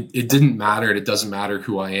 it didn't matter. And it doesn't matter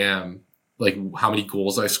who I am, like how many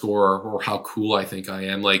goals I score or how cool I think I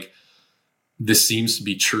am. Like this seems to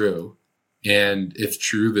be true. And if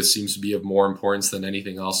true, this seems to be of more importance than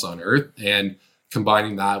anything else on earth. And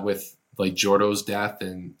combining that with like Jordo's death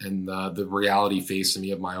and the reality facing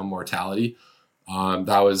me of my own mortality,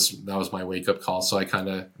 that was my wake up call. So I kind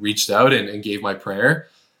of reached out and gave my prayer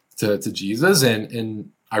to Jesus,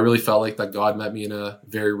 and I really felt like that God met me in a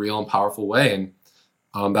very real and powerful way.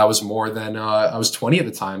 And that was more than I was 20 at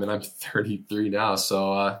the time, and I'm 33 now.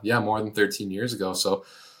 So more than 13 years ago. So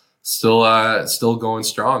still going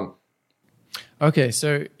strong. Okay,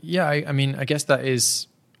 so yeah, I mean, I guess that is,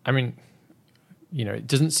 I mean, it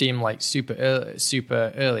doesn't seem like super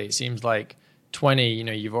early. It seems like 20,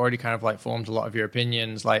 you've already kind of like formed a lot of your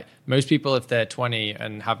opinions. Like most people, if they're 20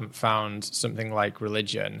 and haven't found something like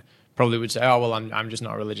religion, probably would say, oh, well, I'm just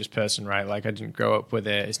not a religious person, right? Like I didn't grow up with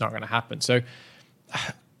it. It's not going to happen. So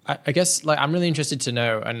I guess like I'm really interested to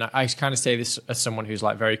know, and I kind of say this as someone who's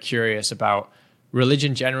like very curious about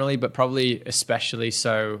religion generally, but probably especially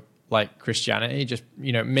so like Christianity. Just,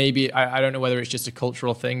 maybe I don't know whether it's just a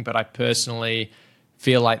cultural thing, but I personally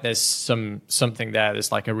feel like there's something there.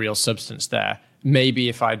 There's like a real substance there. Maybe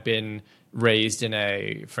if I'd been raised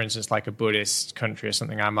in for instance, like a Buddhist country or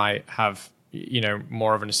something, I might have,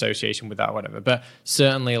 more of an association with that or whatever. But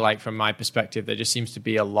certainly like from my perspective, there just seems to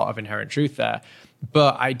be a lot of inherent truth there.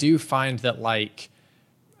 But I do find that like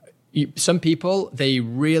some people, they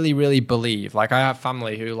really, really believe, like I have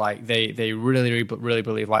family who like, they really, really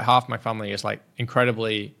believe, like half my family is like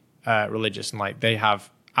incredibly religious, and like they have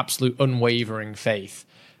absolute unwavering faith.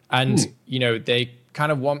 And, they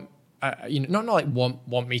kind of want, not like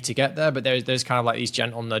want me to get there, but there's kind of like these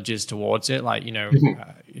gentle nudges towards it. Like,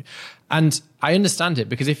 and I understand it,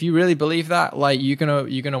 because if you really believe that, like you're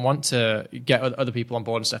going to want to get other people on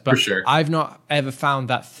board and stuff. But For sure. I've not ever found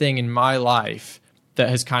that thing in my life that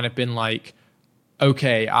has kind of been like,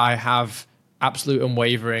 okay, I have absolute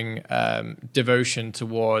unwavering devotion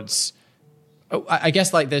towards, I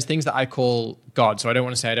guess like there's things that I call God. So I don't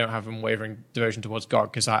want to say I don't have unwavering devotion towards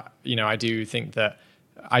God, because I do think that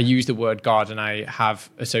I use the word God and I have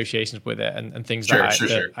associations with it and things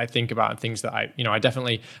that I think about, and things that I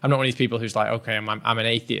definitely, I'm not one of these people who's like, okay, I'm an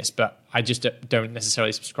atheist, but I just don't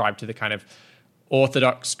necessarily subscribe to the kind of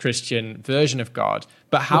Orthodox Christian version of God.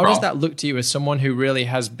 But how does that look to you as someone who really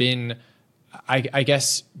has been, I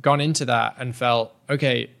guess, gone into that and felt,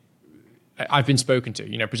 okay, I've been spoken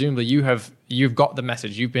to, presumably you've got the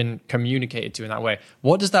message, you've been communicated to in that way.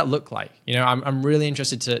 What does that look like? I'm really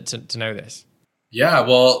interested to know this. Yeah,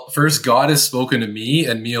 well, first, God has spoken to me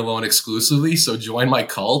and me alone exclusively. So join my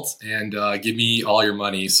cult and give me all your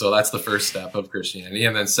money. So that's the first step of Christianity.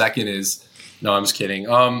 And then second is, no, I'm just kidding.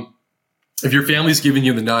 If your family's giving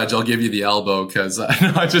you the nudge, I'll give you the elbow, because no,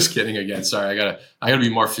 I'm just kidding again. Sorry, I gotta be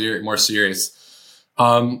more serious.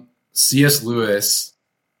 C.S. Lewis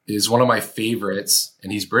is one of my favorites,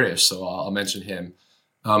 and he's British, so I'll mention him.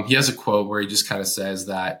 He has a quote where he just kind of says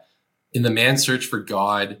that in the man's search for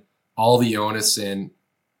God, all the onus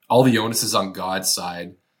is on God's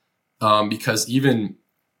side, because even,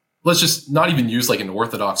 let's just not even use like an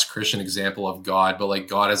Orthodox Christian example of God, but like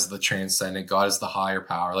God is the transcendent, God is the higher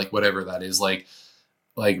power, like whatever that is, like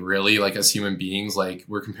really, like as human beings, like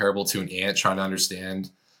we're comparable to an ant trying to understand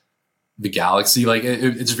the galaxy. Like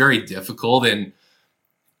it's very difficult, and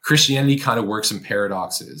Christianity kind of works in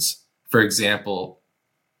paradoxes. For example,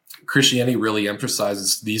 Christianity really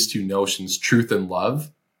emphasizes these two notions, truth and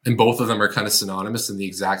love, and both of them are kind of synonymous and the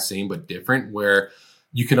exact same but different, where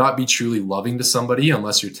you cannot be truly loving to somebody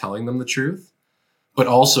unless you're telling them the truth. But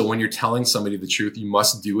also when you're telling somebody the truth, you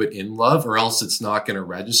must do it in love, or else it's not going to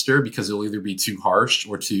register, because it'll either be too harsh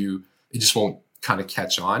or it just won't kind of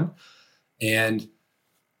catch on. And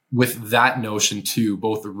with that notion too,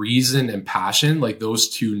 both reason and passion, like those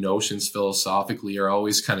two notions philosophically are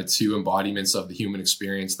always kind of two embodiments of the human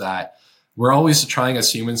experience that we're always trying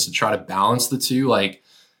as humans to try to balance the two. Like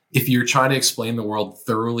if you're trying to explain the world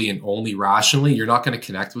thoroughly and only rationally, you're not going to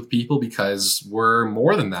connect with people, because we're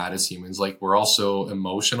more than that as humans. Like we're also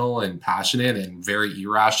emotional and passionate and very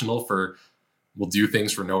irrational. We'll do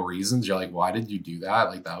things for no reasons. You're like, why did you do that?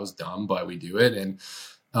 Like that was dumb, but we do it. And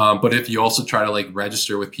but if you also try to like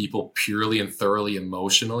register with people purely and thoroughly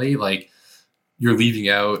emotionally, like you're leaving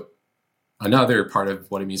out another part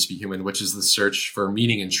of what it means to be human, which is the search for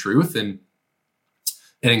meaning and truth. And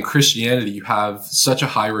in Christianity, you have such a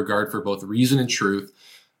high regard for both reason and truth,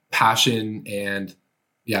 passion and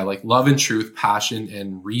like love and truth, passion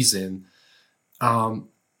and reason.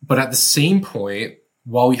 But at the same point,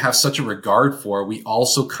 while we have such a regard for, we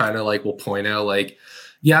also kind of like will point out like,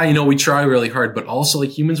 we try really hard, but also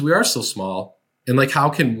like humans, we are so small. And like, how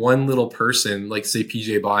can one little person, like say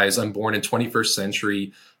PJ Buys, I'm born in 21st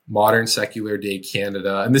century modern secular day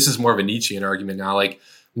Canada, and this is more of a Nietzschean argument now, like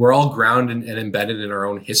we're all grounded and embedded in our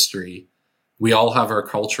own history. We all have our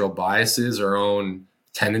cultural biases, our own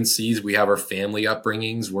tendencies. We have our family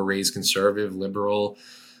upbringings. We're raised conservative, liberal.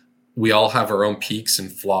 We all have our own peaks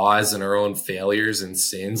and flaws and our own failures and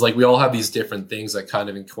sins. Like we all have these different things that kind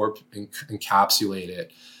of encapsulate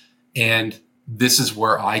it. And this is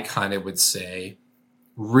where I kind of would say,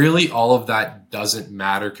 really all of that doesn't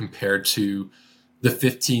matter compared to the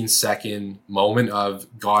 15-second moment of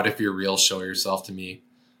God, if you're real, show yourself to me.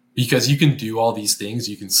 Because you can do all these things.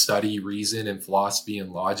 You can study reason and philosophy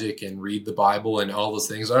and logic and read the Bible and all those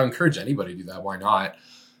things. I encourage anybody to do that. Why not?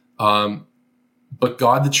 But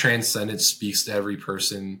God, the transcendent, speaks to every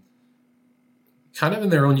person kind of in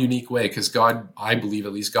their own unique way. Because God, I believe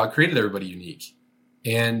at least, God created everybody unique.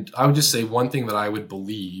 And I would just say one thing that I would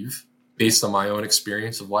believe based on my own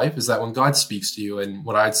experience of life is that when God speaks to you, and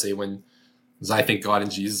what I'd say because I think God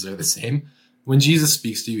and Jesus are the same, when Jesus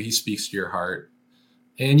speaks to you, he speaks to your heart.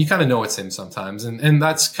 And you kind of know it's him sometimes. And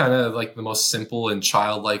that's kind of like the most simple and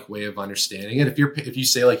childlike way of understanding it. If you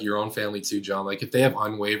say like your own family too, John, like if they have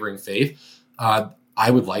unwavering faith,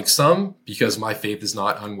 I would like some because my faith is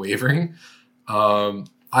not unwavering. I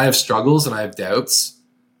have struggles and I have doubts.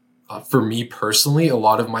 For me personally, a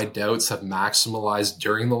lot of my doubts have maximalized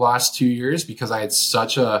during the last 2 years because I had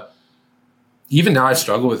even now I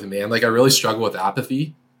struggle with it, man. Like I really struggle with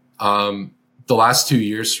apathy. The last 2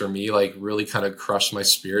 years for me, like really kind of crushed my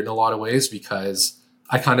spirit in a lot of ways because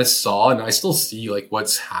I kind of saw and I still see like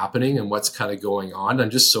what's happening and what's kind of going on.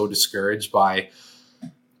 I'm just so discouraged by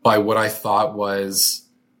what I thought was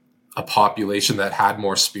a population that had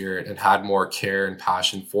more spirit and had more care and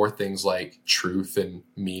passion for things like truth and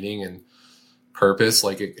meaning and purpose.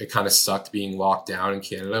 Like it kind of sucked being locked down in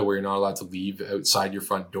Canada where you're not allowed to leave outside your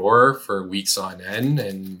front door for weeks on end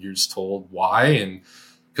and you're just told why. And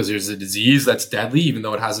because there's a disease that's deadly, even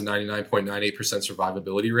though it has a 99.98%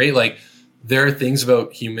 survivability rate. Like there are things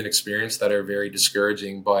about human experience that are very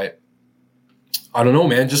discouraging, but I don't know,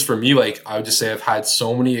 man, just for me, like I would just say I've had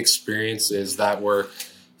so many experiences that were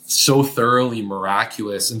so thoroughly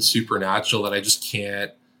miraculous and supernatural that I just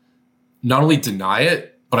can't not only deny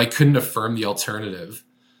it, but I couldn't affirm the alternative.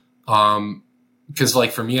 Because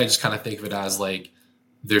like for me, I just kind of think of it as like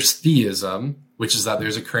there's theism, which is that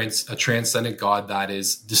there's a transcendent God that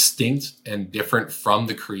is distinct and different from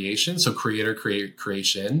the creation. So creator,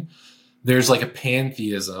 creation. There's like a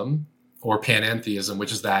pantheism or panentheism,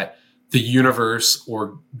 which is that the universe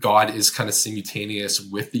or God is kind of simultaneous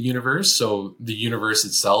with the universe. So the universe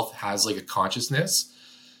itself has like a consciousness.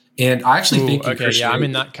 And I actually think I'm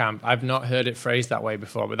in that camp. I've not heard it phrased that way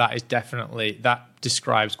before, but that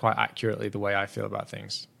describes quite accurately the way I feel about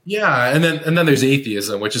things. Yeah, and then there's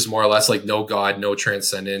atheism, which is more or less like no God, no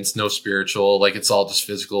transcendence, no spiritual, like it's all just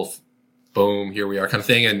physical, boom, here we are kind of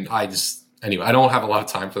thing. And I don't have a lot of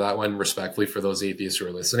time for that one, respectfully, for those atheists who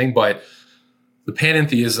are listening. But the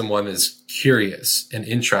panentheism one is curious and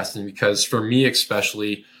interesting because for me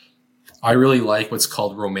especially, I really like what's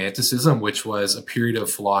called Romanticism, which was a period of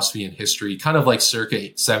philosophy and history, kind of like circa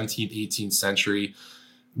 17th, 18th century,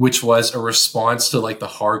 which was a response to like the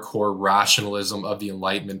hardcore rationalism of the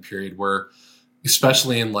Enlightenment period, where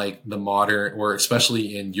especially in like the modern, or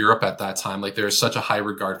especially in Europe at that time, like there's such a high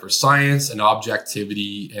regard for science and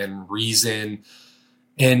objectivity and reason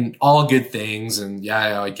and all good things. And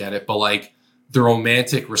yeah, I get it. But like the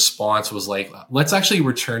romantic response was like, let's actually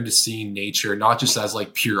return to seeing nature, not just as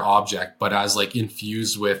like pure object, but as like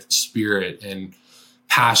infused with spirit and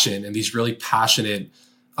passion and these really passionate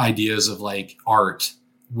ideas of like art,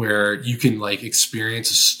 where you can like experience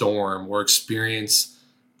a storm or experience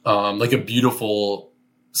like a beautiful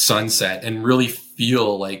sunset and really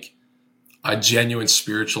feel like a genuine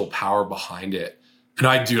spiritual power behind it. And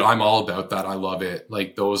I'm all about that. I love it.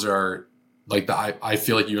 Like those are like I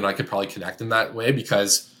feel like you and I could probably connect in that way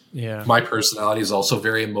because my personality is also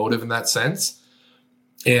very emotive in that sense.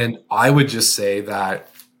 And I would just say that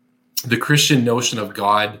the Christian notion of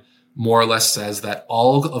God more or less says that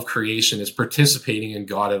all of creation is participating in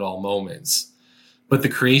God at all moments. But the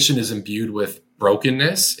creation is imbued with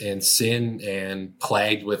brokenness and sin and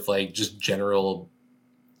plagued with like just general,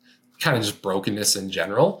 kind of just brokenness in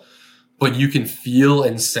general. But you can feel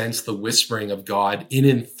and sense the whispering of God in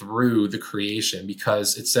and through the creation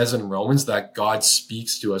because it says in Romans that God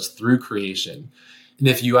speaks to us through creation. And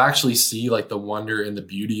if you actually see like the wonder and the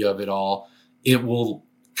beauty of it all, it will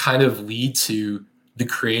kind of lead to the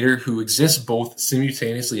creator who exists both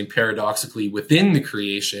simultaneously and paradoxically within the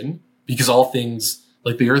creation, because all things,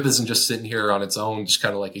 like the earth isn't just sitting here on its own, just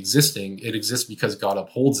kind of like existing. It exists because God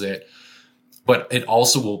upholds it, but it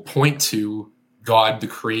also will point to God, the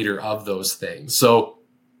creator of those things. So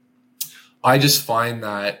I just find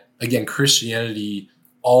that, again, Christianity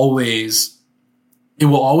it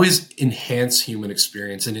will always enhance human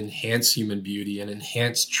experience and enhance human beauty and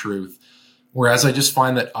enhance truth. Whereas I just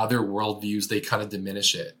find that other worldviews, they kind of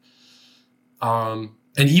diminish it. And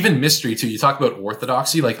even mystery too. You talk about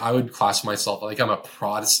orthodoxy, like I would class myself, like I'm a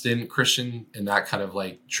Protestant Christian in that kind of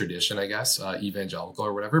like tradition, I guess, evangelical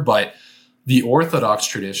or whatever. But the Orthodox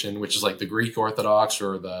tradition, which is like the Greek Orthodox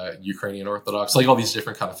or the Ukrainian Orthodox, like all these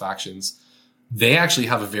different kind of factions, they actually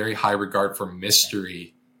have a very high regard for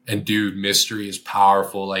mystery. And dude, mystery is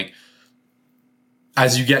powerful. Like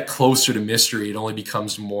as you get closer to mystery, it only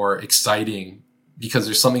becomes more exciting because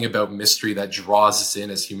there's something about mystery that draws us in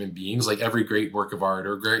as human beings. Like every great work of art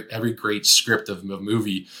or every great script of a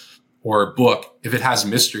movie or a book, if it has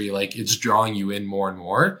mystery, like it's drawing you in more and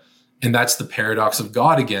more. And that's the paradox of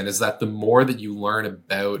God again, is that the more that you learn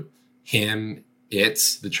about him,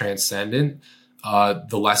 the transcendent,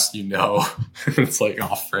 the less you know. It's like,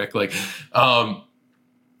 oh, frick. Like,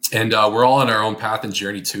 and we're all on our own path and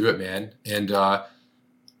journey to it, man. And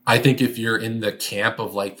I think if you're in the camp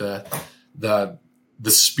of like the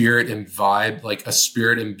spirit and vibe, like a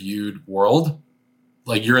spirit imbued world,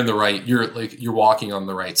 like you're walking on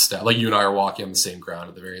the right step. Like you and I are walking on the same ground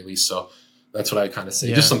at the very least. So that's what I kind of say.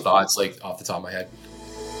 Yeah. Just some thoughts like off the top of my head.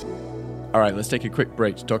 All right, let's take a quick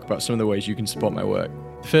break to talk about some of the ways you can support my work.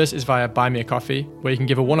 The first is via Buy Me a Coffee, where you can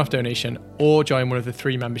give a one-off donation or join one of the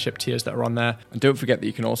 3 membership tiers that are on there. And don't forget that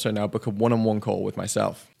you can also now book a one-on-one call with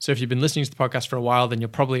myself. So if you've been listening to the podcast for a while, then you'll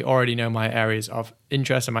probably already know my areas of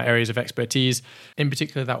interest and my areas of expertise. In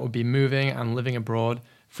particular, that would be moving and living abroad,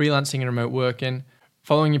 freelancing and remote working,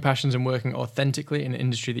 following your passions and working authentically in an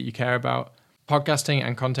industry that you care about, podcasting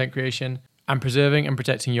and content creation, and preserving and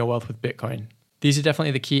protecting your wealth with Bitcoin. These are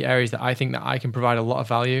definitely the key areas that I think that I can provide a lot of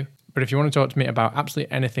value. But if you want to talk to me about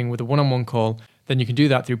absolutely anything with a one-on-one call, then you can do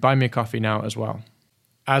that through Buy Me a Coffee now as well.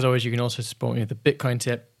 As always, you can also support me with a Bitcoin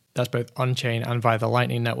tip. That's both on-chain and via the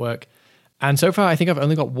Lightning Network. And so far, I think I've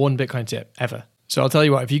only got one Bitcoin tip ever. So I'll tell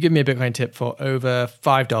you what, if you give me a Bitcoin tip for over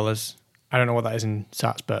 $5, I don't know what that is in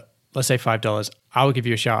sats, but let's say $5, I will give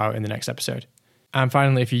you a shout out in the next episode. And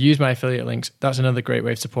finally, if you use my affiliate links, that's another great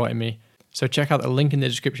way of supporting me. So check out the link in the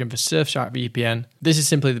description for Surfshark VPN. This is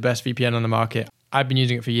simply the best VPN on the market. I've been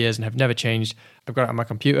using it for years and have never changed. I've got it on my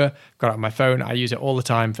computer, got it on my phone. I use it all the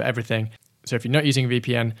time for everything. So if you're not using a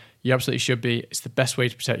VPN, you absolutely should be. It's the best way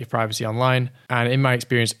to protect your privacy online. And in my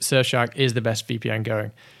experience, Surfshark is the best VPN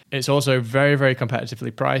going. It's also very, very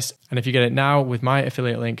competitively priced. And if you get it now with my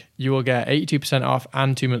affiliate link, you will get 82% off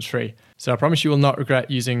and 2 months free. So I promise you will not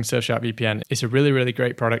regret using Surfshark VPN. It's a really, really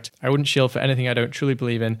great product. I wouldn't shield for anything I don't truly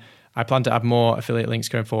believe in. I plan to add more affiliate links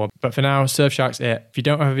going forward. But for now, Surfshark's it. If you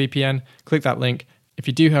don't have a VPN, click that link. If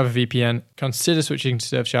you do have a VPN, consider switching to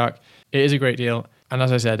Surfshark. It is a great deal. And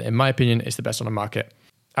as I said, in my opinion, it's the best on the market.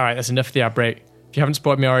 All right, that's enough for the ad break. If you haven't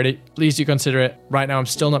supported me already, please do consider it. Right now, I'm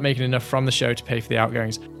still not making enough from the show to pay for the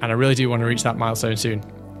outgoings. And I really do want to reach that milestone soon.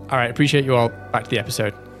 All right, appreciate you all. Back to the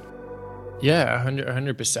episode. Yeah,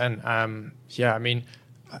 100%. Yeah, I mean,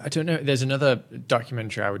 I don't know. There's another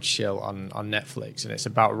documentary I would shill on Netflix, and it's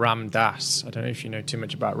about Ram Dass. I don't know if you know too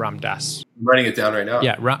much about Ram Dass. I'm writing it down right now.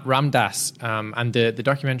 Yeah, Ram Dass. And the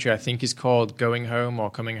documentary, I think, is called Going Home or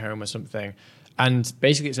Coming Home or something. And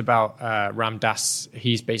basically, it's about Ram Dass.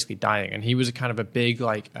 He's basically dying, and he was a kind of a big,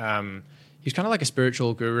 like, he was kind of like a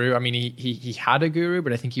spiritual guru. I mean, he had a guru,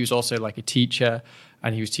 but I think he was also like a teacher,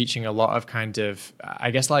 and he was teaching a lot of kind of, I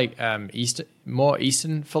guess, like more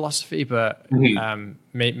Eastern philosophy, but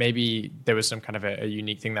maybe there was some kind of a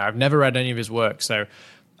unique thing there. I've never read any of his work, so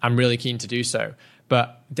I'm really keen to do so.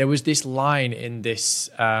 But there was this line in this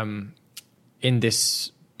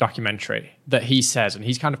documentary that he says, and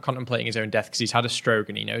he's kind of contemplating his own death because he's had a stroke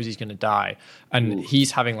and he knows he's going to die, and he's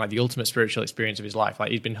having like the ultimate spiritual experience of his life. Like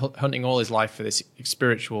he's been hunting all his life for this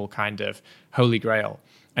spiritual kind of holy grail,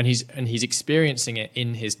 and he's experiencing it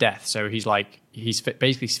in his death. So he's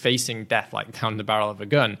basically facing death like down the barrel of a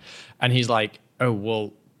gun, and he's like, oh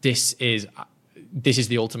well, this is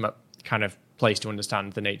the ultimate kind of place to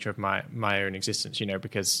understand the nature of my own existence,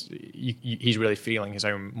 because he's really feeling his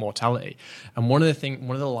own mortality. And one of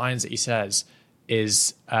the lines that he says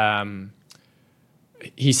is,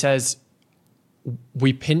 he says,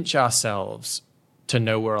 we pinch ourselves to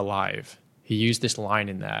know we're alive. He used this line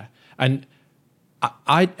in there. And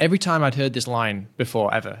I every time I'd heard this line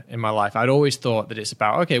before ever in my life, I'd always thought that it's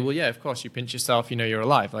about, okay, well, yeah, of course you pinch yourself, you're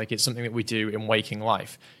alive. Like it's something that we do in waking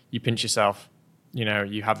life. You pinch yourself,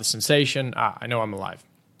 you have the sensation, I know I'm alive.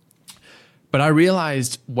 But I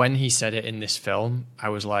realized when he said it in this film, I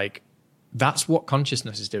was like, that's what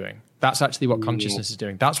consciousness is doing. That's actually what consciousness is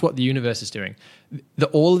doing. That's what the universe is doing. The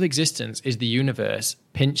all of existence is the universe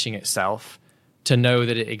pinching itself to know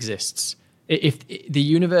that it exists. If the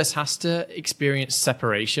universe has to experience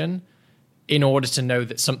separation in order to know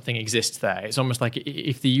that something exists there, it's almost like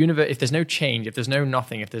if there's no change, if there's no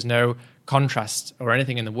nothing, if there's no contrast or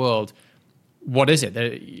anything in the world, what is it?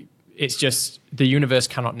 It's just the universe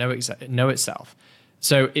cannot know itself.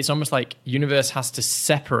 So it's almost like universe has to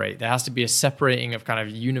separate. There has to be a separating of kind of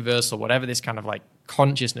universal, whatever this kind of like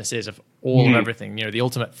consciousness is of all of everything, the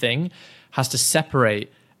ultimate thing has to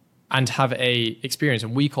separate and have a experience.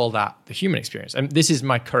 And we call that the human experience. And this is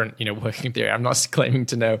my current, working theory. I'm not claiming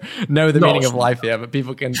to know the meaning of life here, but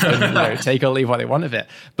people can take or leave what they want of it.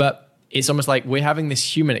 But it's almost like we're having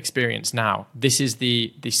this human experience now. This is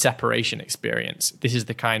the separation experience. This is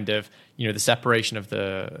the kind of, the separation of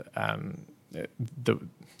the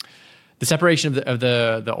separation of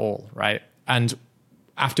the all, right? And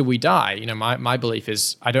after we die, my belief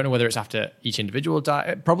is, I don't know whether it's after each individual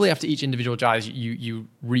die. Probably after each individual dies, you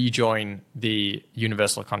rejoin the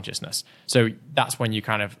universal consciousness. So that's when you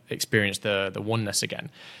kind of experience the oneness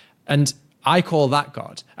again. And I call that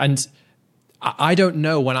God. And I don't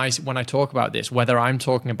know when I talk about this whether I'm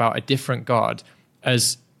talking about a different God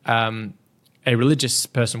as a religious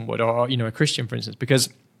person would, or a Christian, for instance, because.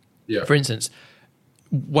 Yeah. For instance,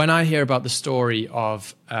 when I hear about the story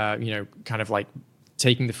of, kind of like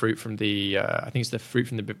taking the fruit from the, I think it's the fruit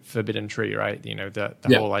from the forbidden tree, right? The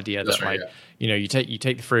whole idea that right, you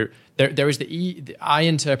take the fruit. There is I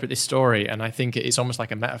interpret this story, and I think it's almost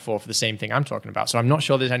like a metaphor for the same thing I'm talking about. So I'm not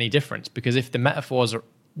sure there's any difference, because if the metaphors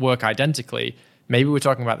work identically, maybe we're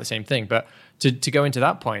talking about the same thing. But to go into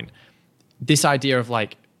that point, this idea of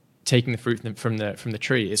like taking the fruit from the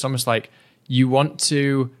tree, it's almost like you want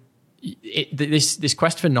to. This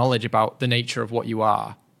quest for knowledge about the nature of what you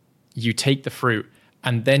are, you take the fruit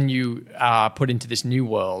and then you are put into this new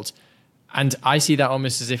world. And I see that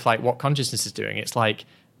almost as if like what consciousness is doing. It's like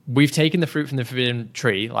we've taken the fruit from the forbidden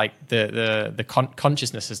tree, like the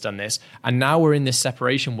consciousness has done this. And now we're in this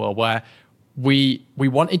separation world where we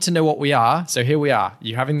wanted to know what we are. So here we are.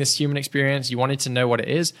 You're having this human experience. You wanted to know what it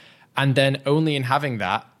is. And then only in having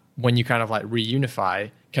that, when you kind of like reunify,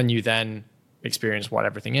 can you then experience what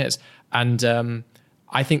everything is. And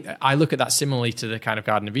I think I look at that similarly to the kind of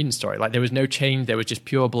Garden of Eden story. Like there was no change, there was just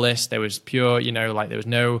pure bliss, there was pure, like there was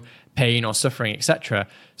no pain or suffering, etc.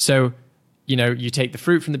 So, you take the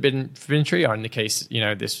fruit from the forbidden tree, or in the case,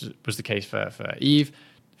 this was the case for Eve,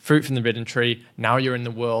 fruit from the forbidden tree. Now you're in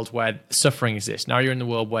the world where suffering exists. Now you're in the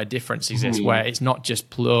world where difference exists, where it's not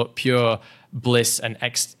just pure bliss and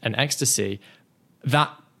ecstasy.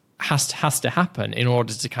 That has to happen in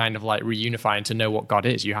order to kind of like reunify and to know what God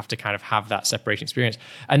is. You have to kind of have that separation experience.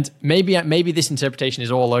 And maybe this interpretation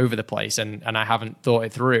is all over the place and I haven't thought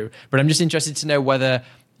it through, but I'm just interested to know whether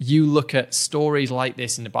you look at stories like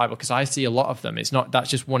this in the Bible, because I see a lot of them. That's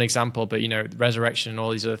just one example, but resurrection and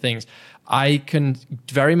all these other things, I can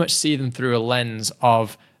very much see them through a lens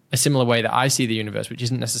of a similar way that I see the universe, which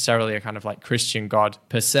isn't necessarily a kind of like Christian God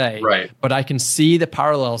per se, right? But I can see the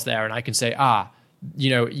parallels there, and I can say,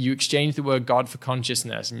 you exchange the word God for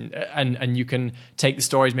consciousness, and you can take the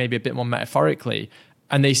stories maybe a bit more metaphorically,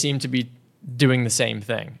 and they seem to be doing the same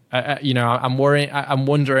thing. I'm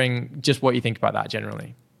wondering just what you think about that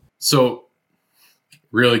generally. So,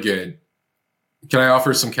 really good. Can I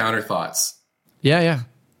offer some counter thoughts? Yeah.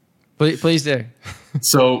 Please do.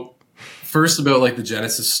 So, first about like the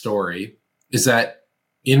Genesis story is that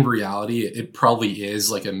in reality, it probably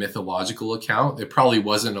is like a mythological account. It probably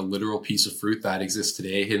wasn't a literal piece of fruit that exists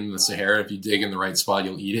today hidden in the Sahara. If you dig in the right spot,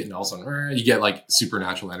 you'll eat it, and all of a sudden you get like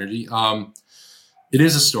supernatural energy. It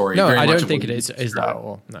is a story. No, I don't think it is that at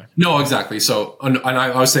all. No, exactly. So, and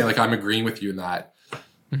I was saying like I'm agreeing with you in that.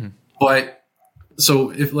 Mm-hmm. But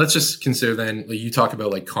so let's just consider then, like you talk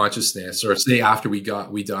about like consciousness, or say after we die,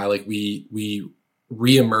 like we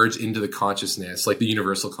reemerge into the consciousness, like the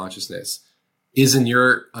universal consciousness. Is in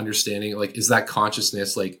your understanding, like, is that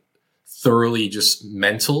consciousness like thoroughly just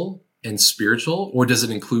mental and spiritual, or does it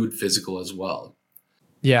include physical as well?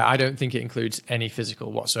 Yeah, I don't think it includes any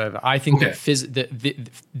physical whatsoever. I think that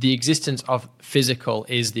the existence of physical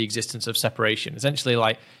is the existence of separation. Essentially,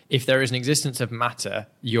 like if there is an existence of matter,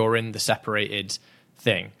 you're in the separated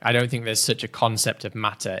thing. I don't think there's such a concept of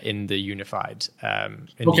matter in the unified the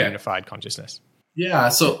unified consciousness. Yeah.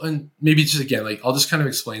 So, and maybe just again, like I'll just kind of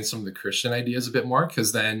explain some of the Christian ideas a bit more,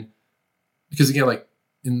 because again, like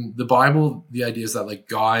in the Bible, the idea is that like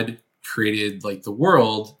God created like the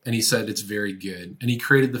world and he said it's very good, and he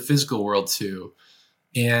created the physical world too.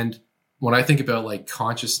 And when I think about like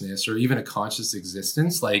consciousness or even a conscious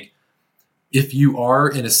existence, like if you are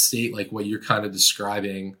in a state like what you're kind of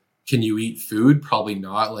describing, can you eat food? Probably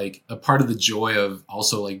not. Like a part of the joy of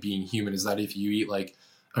also like being human is that if you eat like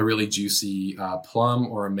a really juicy plum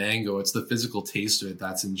or a mango, it's the physical taste of it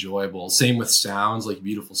that's enjoyable. Same with sounds, like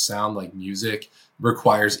beautiful sound, like music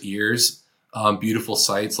requires ears. Beautiful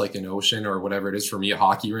sights like an ocean or whatever it is, for me, a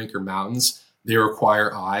hockey rink or mountains, they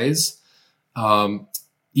require eyes.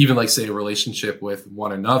 Even like say a relationship with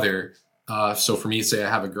one another. So for me, say I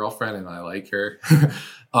have a girlfriend and I like her.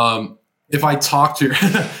 If I talk to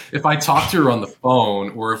her, if I talk to her on the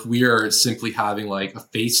phone, or if we are simply having like a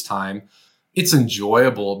FaceTime, it's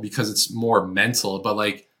enjoyable because it's more mental, but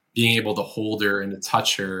like being able to hold her and to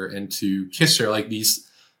touch her and to kiss her, like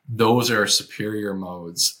those are superior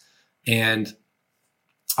modes. And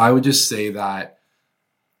I would just say that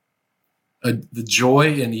the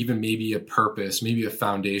joy and even maybe a purpose, maybe a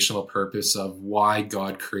foundational purpose of why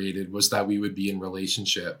God created was that we would be in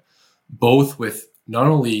relationship, both with not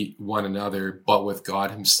only one another, but with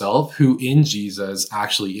God himself, who in Jesus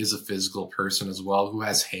actually is a physical person as well, who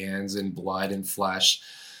has hands and blood and flesh.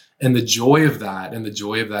 And the joy of that and the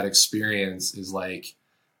joy of that experience is like,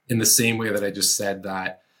 in the same way that I just said,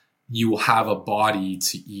 that you will have a body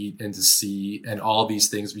to eat and to see and all these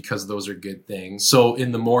things because those are good things. So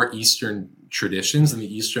in the more Eastern traditions and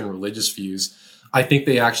the Eastern religious views, I think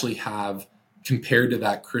they actually have, compared to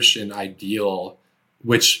that Christian ideal,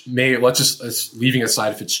 which let's just leaving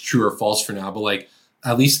aside if it's true or false for now, but like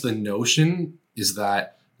at least the notion is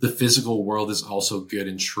that the physical world is also good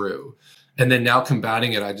and true. And then now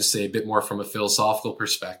combating it, I just say a bit more from a philosophical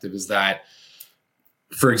perspective is that,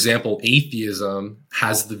 for example, atheism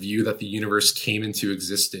has the view that the universe came into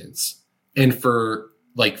existence. And for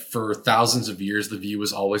thousands of years, the view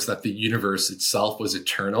was always that the universe itself was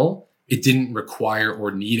eternal. It didn't require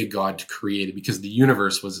or need a God to create it because the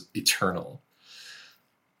universe was eternal.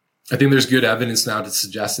 I think there's good evidence now to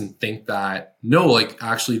suggest and think that no, like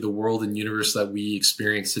actually the world and universe that we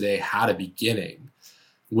experience today had a beginning,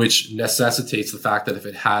 which necessitates the fact that if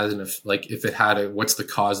it had what's the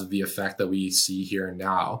cause of the effect that we see here and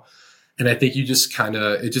now. And I think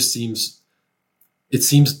it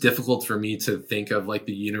seems difficult for me to think of like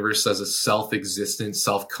the universe as a self-existent,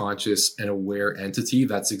 self-conscious and aware entity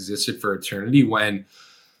that's existed for eternity, when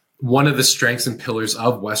one of the strengths and pillars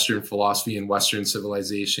of Western philosophy and Western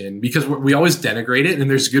civilization, because we always denigrate it, and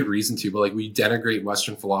there's good reason to, but like we denigrate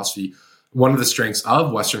Western philosophy. One of the strengths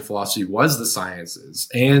of Western philosophy was the sciences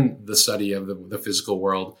and the study of the physical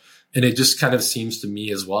world. And it just kind of seems to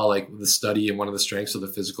me as well, like the study and one of the strengths of the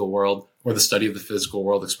physical world, or the study of the physical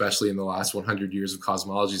world, especially in the last 100 years of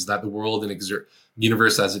cosmology, is that the world and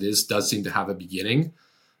universe as it is does seem to have a beginning.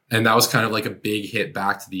 And that was kind of like a big hit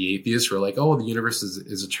back to the atheists who are like, oh, the universe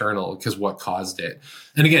is eternal because what caused it?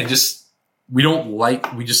 And again, I just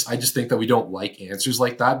think that we don't like answers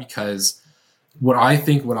like that, because what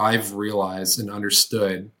I've realized and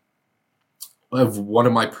understood of one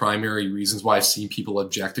of my primary reasons why I've seen people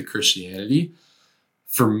object to Christianity,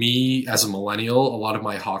 for me as a millennial, a lot of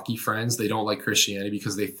my hockey friends, they don't like Christianity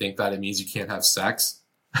because they think that it means you can't have sex.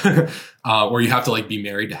 Or you have to like be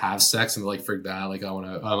married to have sex, and they're like, frick that, like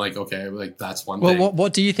I'm like, okay, like that's one thing. Well,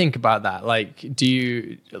 what do you think about that? Like, do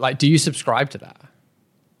you subscribe to that?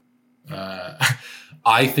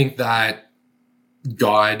 I think that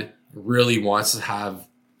God really wants to have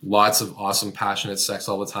lots of awesome, passionate sex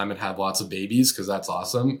all the time and have lots of babies, because that's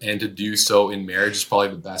awesome. And to do so in marriage is probably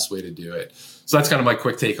the best way to do it. So that's kind of my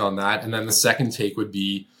quick take on that. And then the second take would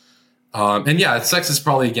be, and yeah, sex is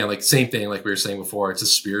probably, again, like same thing, like we were saying before, it's a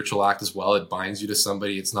spiritual act as well. It binds you to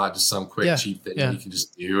somebody. It's not just some quick, cheap thing you can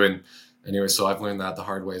just do. And anyway, so I've learned that the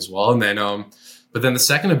hard way as well. And then, but then the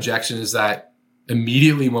second objection is that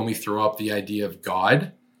immediately when we throw up the idea of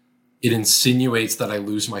God, it insinuates that I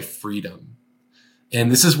lose my freedom.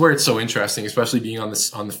 And this is where it's so interesting, especially being on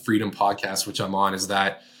the Freedom podcast, which I'm on, is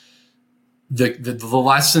that the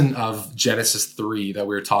lesson of Genesis 3 that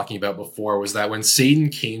we were talking about before was that when Satan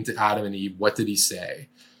came to Adam and Eve, what did he say?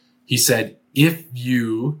 He said, if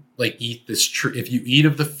you eat this tree, if you eat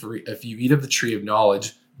of the tree of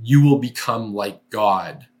knowledge, you will become like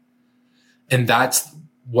God. And that's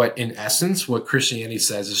what, in essence, what Christianity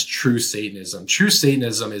says is true Satanism. True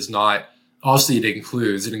Satanism is not, obviously it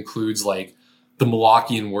includes like the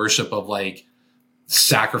Malachian worship of like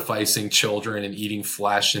sacrificing children and eating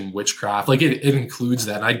flesh and witchcraft. Like it includes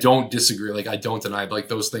that. And I don't disagree. Like I don't deny, like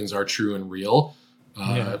those things are true and real.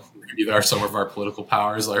 Maybe there are some of our political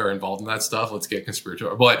powers that are involved in that stuff. Let's get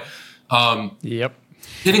conspiratorial. But yep.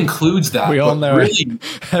 It includes that. We all know really,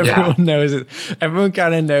 it. Everyone knows it. Everyone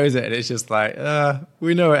kind of knows it. And it's just like,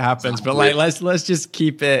 we know it happens, but like, let's just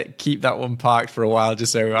keep that one parked for a while,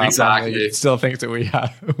 just so our family still thinks that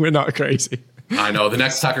we're not crazy. I know the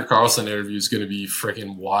next Tucker Carlson interview is going to be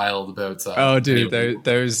freaking wild about. Those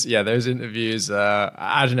interviews.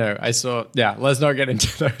 I don't know. Let's not get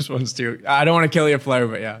into those ones too. I don't want to kill your flow,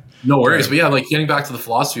 but yeah. No worries. But yeah, like getting back to the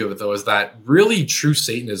philosophy of it though, is that really true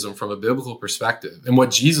Satanism from a biblical perspective, and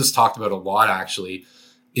what Jesus talked about a lot actually,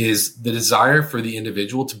 is the desire for the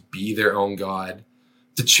individual to be their own God,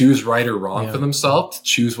 to choose right or wrong for themselves, to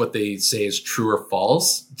choose what they say is true or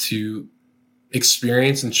false, to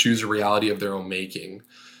experience and choose a reality of their own making.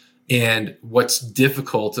 And what's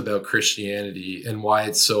difficult about Christianity and why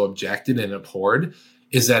it's so objected and abhorred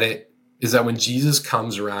is that when Jesus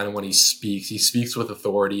comes around and when he speaks with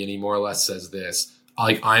authority, and he more or less says this,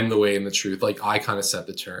 like, I'm the way and the truth. Like, I kind of set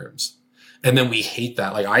the terms. And then we hate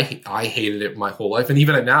that. Like, I hated it my whole life. And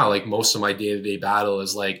even now, like, most of my day-to-day battle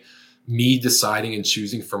is like me deciding and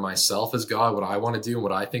choosing for myself as God what I want to do and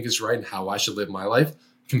what I think is right and how I should live my life,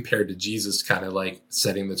 compared to Jesus kind of like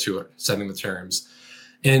setting the terms.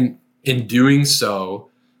 And in doing so,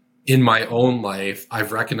 in my own life,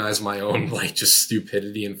 I've recognized my own like just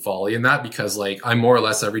stupidity and folly in that, because like I more or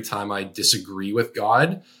less, every time I disagree with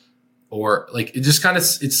God, or like it just kind of,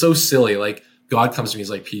 it's so silly. Like God comes to me, he's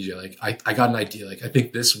like, PJ, like I got an idea. Like I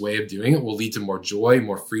think this way of doing it will lead to more joy,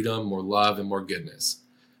 more freedom, more love, and more goodness.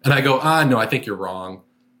 And I go, no, I think you're wrong.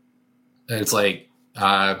 And it's like,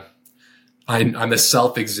 I'm the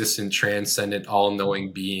self-existent, transcendent,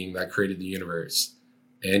 all-knowing being that created the universe,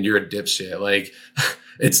 and you're a dipshit. Like,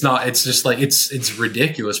 it's just like, it's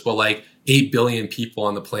ridiculous, but like 8 billion people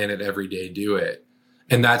on the planet every day do it.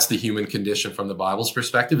 And that's the human condition from the Bible's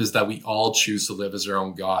perspective, is that we all choose to live as our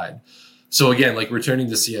own God. So again, like returning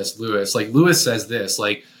to C.S. Lewis, like Lewis says this,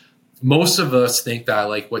 like most of us think that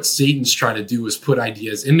like what Satan's trying to do is put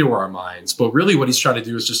ideas into our minds, but really what he's trying to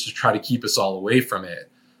do is just to try to keep us all away from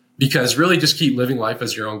it. Because really just keep living life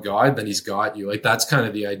as your own God, then he's got you. Like that's kind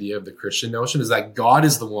of the idea of the Christian notion, is that God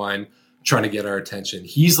is the one trying to get our attention.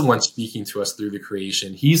 He's the one speaking to us through the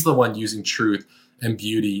creation. He's the one using truth and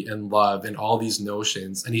beauty and love and all these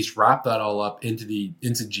notions. And he's wrapped that all up into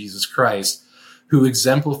Jesus Christ, who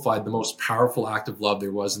exemplified the most powerful act of love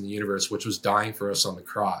there was in the universe, which was dying for us on the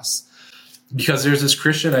cross. Because there's this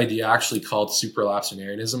Christian idea actually called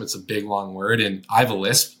supralapsarianism. It's a big, long word, and I have a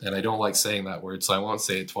lisp, and I don't like saying that word, so I won't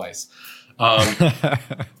say it twice.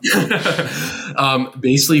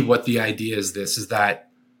 Basically, what the idea is that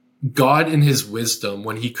God in his wisdom,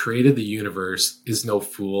 when he created the universe, is no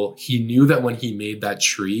fool. He knew that when he made that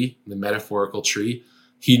tree, the metaphorical tree,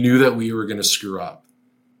 he knew that we were going to screw up.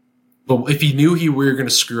 But if he knew we were going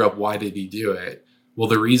to screw up, why did he do it? Well,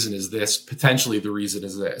 the reason is this. Potentially, the reason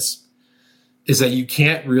is this. Is that you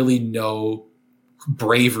can't really know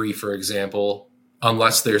bravery, for example,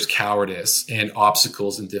 unless there's cowardice and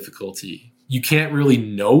obstacles and difficulty. You can't really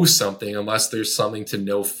know something unless there's something to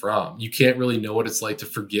know from. You can't really know what it's like to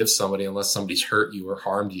forgive somebody unless somebody's hurt you or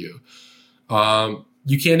harmed you.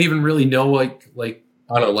 You can't even really know like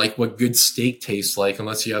I don't know, like what good steak tastes like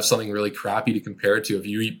unless you have something really crappy to compare it to. If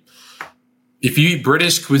you eat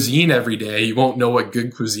British cuisine every day, you won't know what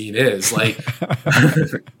good cuisine is. Like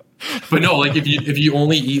but no, like if you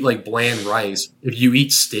only eat like bland rice, if you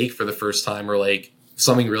eat steak for the first time or like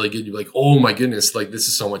something really good, you're like, oh my goodness, like this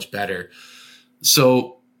is so much better.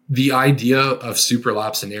 So the idea of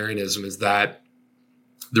supralapsarianism is that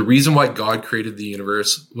the reason why God created the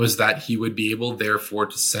universe was that he would be able, therefore,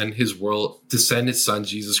 to send his son,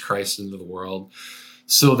 Jesus Christ, into the world,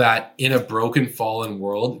 so that in a broken, fallen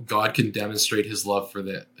world, God can demonstrate his love for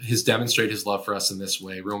us in this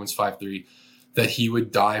way. Romans 5:3. That he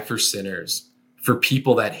would die for sinners, for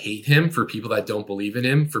people that hate him, for people that don't believe in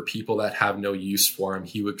him, for people that have no use for him.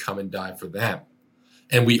 He would come and die for them.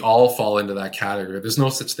 And we all fall into that category. There's no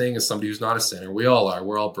such thing as somebody who's not a sinner. We all are.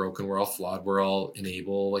 We're all broken. We're all flawed. We're all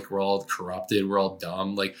unable. Like we're all corrupted. We're all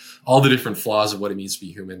dumb. Like all the different flaws of what it means to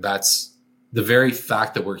be human. That's the very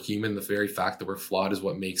fact that we're human. The very fact that we're flawed is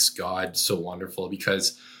what makes God so wonderful,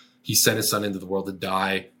 because he sent his son into the world to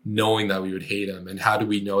die knowing that we would hate him. And how do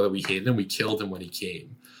we know that we hated him? We killed him when he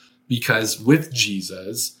came. Because with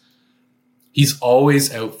Jesus, he's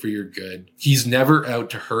always out for your good. He's never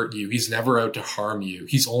out to hurt you. He's never out to harm you.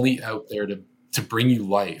 He's only out there to bring you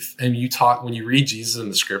life. And when you read Jesus in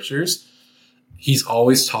the scriptures, he's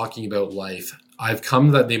always talking about life. I've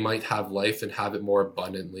come that they might have life and have it more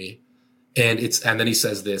abundantly. And then he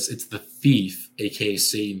says this, it's the thief, aka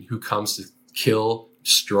Satan, who comes to kill,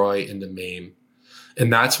 destroy, and to maim.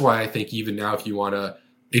 And that's why I think even now, if you want to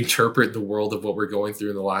interpret the world of what we're going through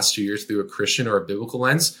in the last 2 years through a Christian or a biblical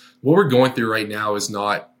lens, what we're going through right now is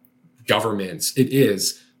not governments. It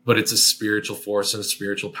is, but it's a spiritual force and a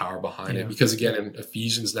spiritual power behind it. Because again, in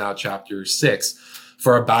Ephesians now, chapter 6,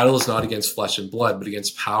 for our battle is not against flesh and blood, but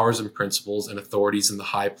against powers and principles and authorities in the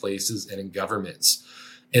high places and in governments.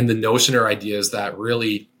 And the notion or idea is that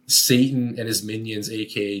really Satan and his minions,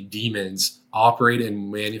 aka demons, operate and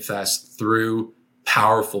manifest through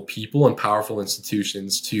powerful people and powerful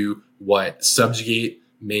institutions to what? Subjugate,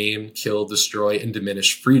 maim, kill, destroy, and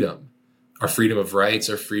diminish freedom. Our freedom of rights,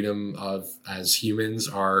 our freedom of, as humans,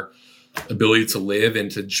 our ability to live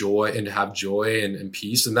and to joy and to have joy and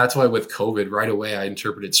peace. And that's why with COVID, right away, I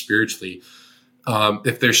interpret it spiritually.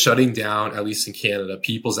 If they're shutting down, at least in Canada,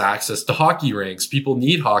 people's access to hockey rinks, people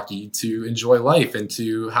need hockey to enjoy life and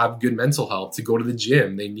to have good mental health, to go to the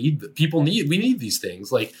gym. We need these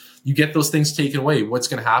things. Like, you get those things taken away. What's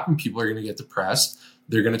going to happen? People are going to get depressed.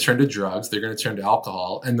 They're going to turn to drugs. They're going to turn to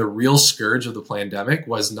alcohol. And the real scourge of the pandemic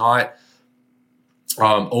was not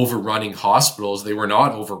overrunning hospitals. They were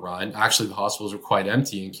not overrun. Actually, the hospitals were quite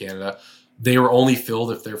empty in Canada. They were only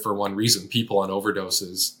filled if they're for one reason: people on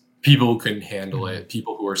overdoses, people who couldn't handle it,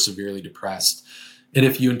 people who are severely depressed. And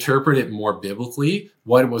if you interpret it more biblically,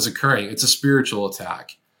 what was occurring? It's a spiritual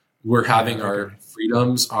attack. We're having our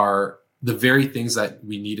freedoms, the very things that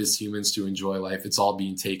we need as humans to enjoy life. It's all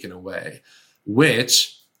being taken away,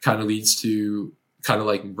 which kind of leads to kind of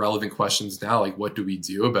like relevant questions now. Like, what do we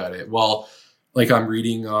do about it? Well, like I'm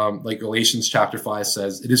reading, like Galatians chapter 5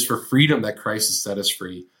 says, "It is for freedom that Christ has set us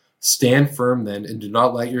free. Stand firm then, and do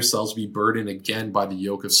not let yourselves be burdened again by the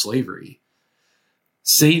yoke of slavery."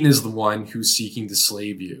 Satan is the one who's seeking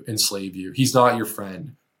to enslave you. He's not your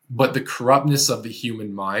friend. But the corruptness of the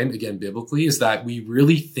human mind, again, biblically, is that we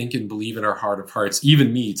really think and believe in our heart of hearts.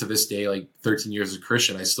 Even me, to this day, like 13 years as a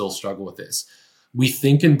Christian, I still struggle with this. We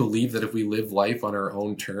think and believe that if we live life on our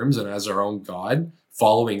own terms and as our own God,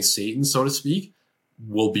 following Satan, so to speak,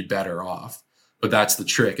 we'll be better off. But that's the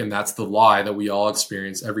trick, and that's the lie that we all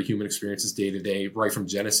experience. Every human experiences day to day, right from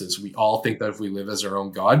Genesis. We all think that if we live as our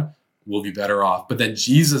own God, we'll be better off. But then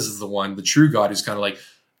Jesus is the one, the true God, who's kind of like,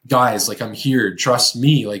 guys, like, I'm here, trust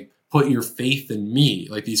me, like, put your faith in me,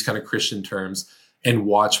 like these kind of Christian terms, and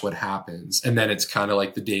watch what happens. And then it's kind of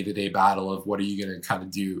like the day-to-day battle of what are you going to kind of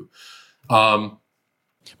do?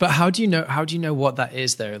 But how do you know what that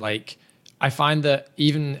is though? Like, I find that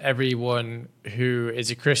even everyone who is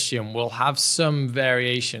a Christian will have some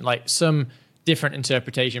variation, like some different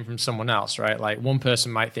interpretation from someone else, right? Like, one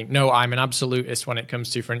person might think, no, I'm an absolutist when it comes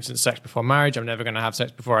to, for instance, sex before marriage. I'm never going to have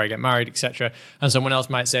sex before I get married, etc. And someone else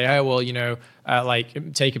might say, oh, well,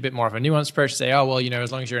 like, take a bit more of a nuanced approach, say, oh, well,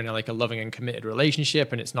 as long as you're in a loving and committed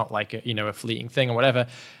relationship and it's not like a fleeting thing or whatever.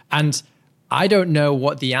 And I don't know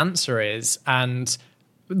what the answer is. And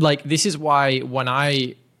like, this is why when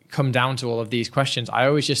I come down to all of these questions, I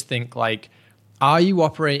always just think, like, are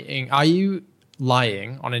you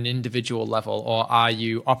lying on an individual level, or are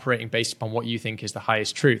you operating based upon what you think is the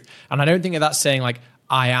highest truth? And I don't think that that's saying, like,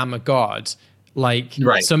 I am a God. Like,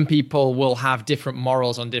 right. Some people will have different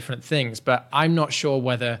morals on different things, but I'm not sure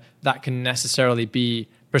whether that can necessarily be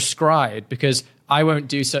prescribed, because I won't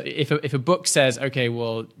do so. If a book says, okay,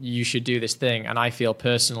 well, you should do this thing, and I feel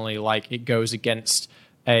personally like it goes against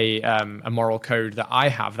a moral code that I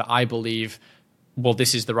have, that I believe, well,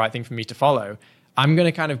 this is the right thing for me to follow, I'm going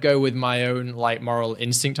to kind of go with my own like moral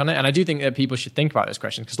instinct on it. And I do think that people should think about those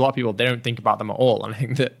questions, because a lot of people, they don't think about them at all. And I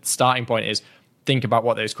think that the starting point is think about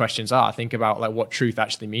what those questions are. Think about like what truth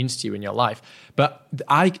actually means to you in your life. But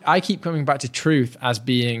I keep coming back to truth as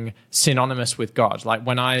being synonymous with God. Like,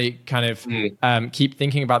 when I kind of keep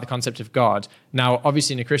thinking about the concept of God, now,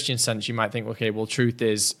 obviously in a Christian sense, you might think, okay, well, truth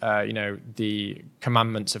is, the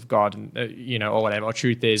commandments of God, and, or whatever, or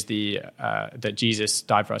truth is that Jesus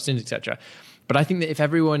died for our sins, etc. But I think that if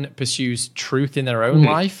everyone pursues truth in their own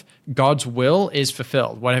life, God's will is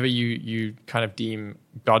fulfilled. Whatever you kind of deem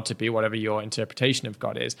God to be, whatever your interpretation of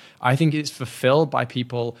God is, I think it's fulfilled by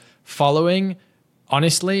people following,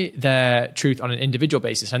 honestly, their truth on an individual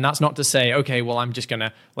basis. And that's not to say, okay, well, I'm just going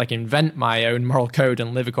to like invent my own moral code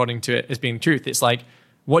and live according to it as being truth. It's like,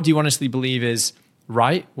 what do you honestly believe is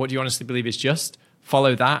right? What do you honestly believe is just?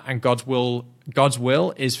 Follow that, and God's will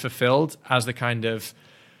is fulfilled as the kind of,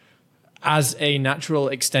 as a natural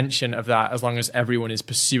extension of that, as long as everyone is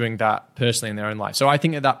pursuing that personally in their own life. So I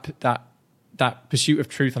think that pursuit of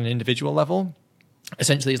truth on an individual level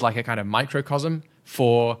essentially is like a kind of microcosm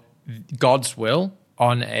for God's will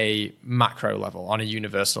on a macro level, on a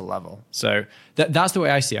universal level. So that's the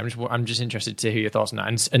way I see it. I'm just interested to hear your thoughts on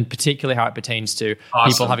that, and particularly how it pertains to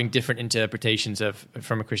people having different interpretations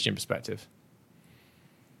from a Christian perspective.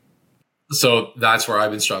 So that's where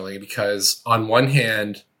I've been struggling, because on one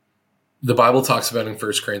hand, the Bible talks about in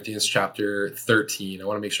 1 Corinthians chapter 13, I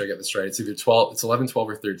want to make sure I get this right. It's either 12, it's 11, 12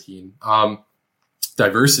 or 13,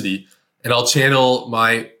 diversity. And I'll channel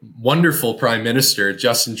my wonderful Prime Minister,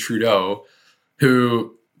 Justin Trudeau,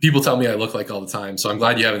 who people tell me I look like all the time. So I'm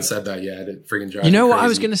glad you haven't said that yet. It friggin' drives me what crazy. I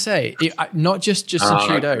was going to say? Not just Justin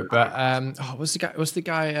Trudeau, but what's the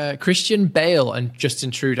guy? Christian Bale and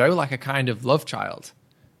Justin Trudeau, like a kind of love child.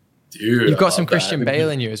 Dude, you've got some Christian Bale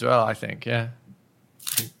in you as well, I think. Yeah.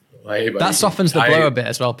 Hey, that softens the blow a bit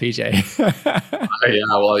as well, PJ. Yeah,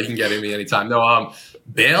 well, you can get me anytime. No,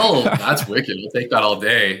 Bale, that's wicked. I'll take that all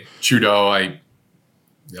day. Trudeau, I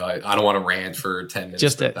don't want to rant for 10 minutes.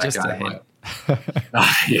 Just a hint.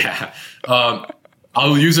 Yeah.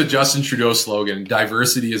 I'll use a Justin Trudeau slogan: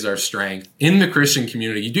 diversity is our strength. In the Christian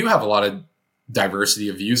community, you do have a lot of diversity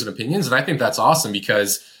of views and opinions, and I think that's awesome,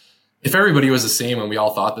 because if everybody was the same and we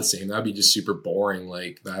all thought the same, that'd be just super boring.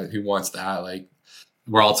 Like, that, who wants that? Like,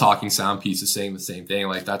 we're all talking sound pieces saying the same thing.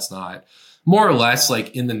 Like, that's not, more or less,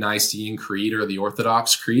 like in the Nicene Creed or the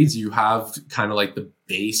Orthodox creeds, you have kind of like the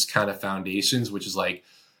base kind of foundations, which is like,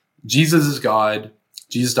 Jesus is God.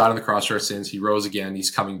 Jesus died on the cross for our sins. He rose again. He's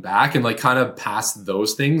coming back. And like, kind of past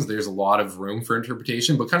those things, there's a lot of room for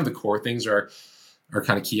interpretation, but kind of the core things are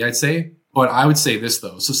kind of key, I'd say. But I would say this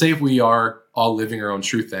though. So say if we are all living our own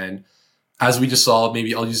truth, then as we just saw,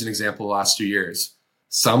 maybe I'll use an example the last 2 years.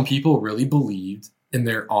 Some people really believed in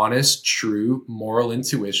their honest, true, moral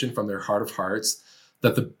intuition from their heart of hearts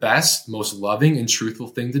that the best, most loving and truthful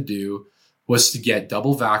thing to do was to get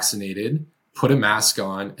double vaccinated, put a mask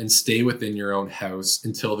on, and stay within your own house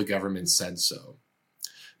until the government said so.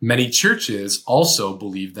 Many churches also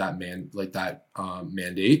believe that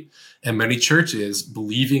mandate, and many churches,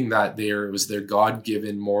 believing that it was their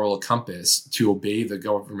God-given moral compass to obey the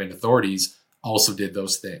government authorities, also did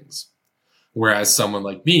those things. Whereas someone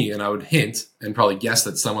like me, and I would hint and probably guess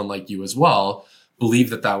that someone like you as well, believed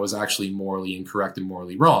that that was actually morally incorrect and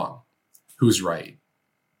morally wrong. Who's right?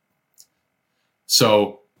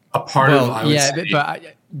 So a part of, I would say, but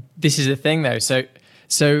this is the thing though.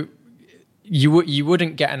 So you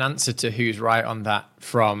wouldn't get an answer to who's right on that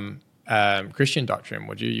from Christian doctrine,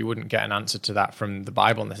 would you? You wouldn't get an answer to that from the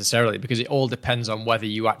Bible necessarily, because it all depends on whether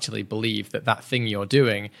you actually believe that thing you're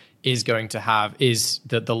doing is going to is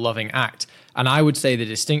the loving act. And I would say the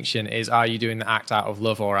distinction is, are you doing the act out of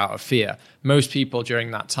love or out of fear? Most people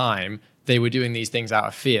during that time, they were doing these things out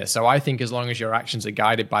of fear. So I think as long as your actions are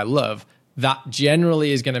guided by love, that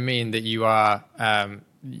generally is going to mean that you are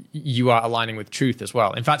aligning with truth as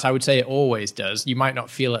well. In fact, I would say it always does. You might not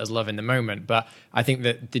feel it as love in the moment, but I think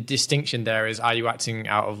that the distinction there is, are you acting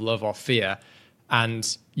out of love or fear? And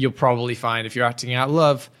you'll probably find if you're acting out of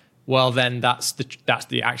love, well, then that's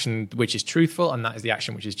the action which is truthful, and that is the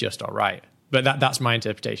action which is just or right. But that's my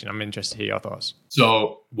interpretation. I'm interested to hear your thoughts.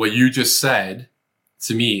 So what you just said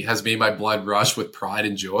to me has made my blood rush with pride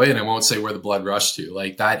and joy, and I won't say where the blood rushed to.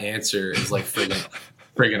 Like, that answer is like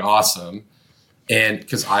friggin' awesome. And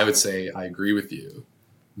because I would say I agree with you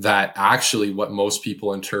that actually what most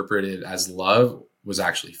people interpreted as love was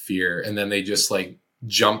actually fear. And then they just like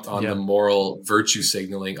jumped on the moral virtue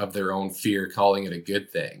signaling of their own fear, calling it a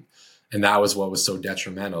good thing. And that was what was so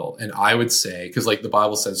detrimental. And I would say, because like the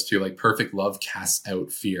Bible says too, like perfect love casts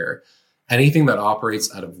out fear. Anything that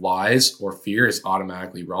operates out of lies or fear is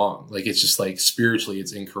automatically wrong. Like, it's just like spiritually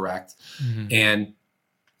it's incorrect. Mm-hmm. And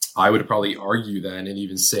I would probably argue then and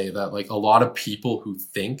even say that like a lot of people who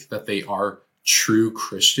think that they are true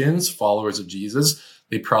Christians, followers of Jesus,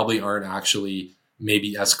 they probably aren't actually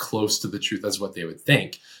maybe as close to the truth as what they would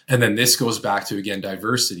think. And then this goes back to, again,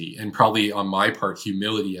 diversity, and probably on my part,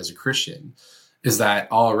 humility as a Christian, is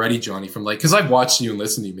that already, Johnny, from like, because I've watched you and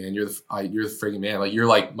listened to you, man, you're the friggin' man. Like, you're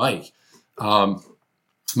like Mike.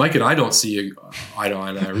 Mike and I don't see eye to eye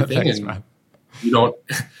on everything. Thanks, and man.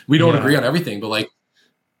 we don't agree on everything, but like,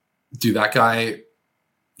 dude, that guy,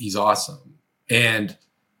 he's awesome. And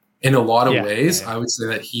in a lot of ways, I would say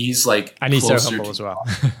that he's like, and he's so humble as well.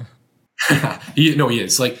 He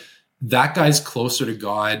is. Like, that guy's closer to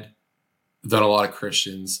God than a lot of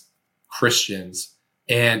Christians.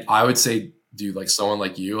 And I would say, dude, like someone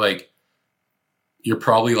like you, like, you're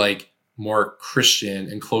probably like more Christian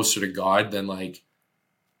and closer to God than like,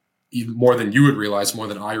 even more than you would realize, more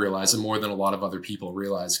than I realize, and more than a lot of other people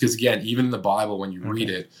realize. Because again, even in the Bible, when you read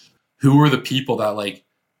it, who were the people that like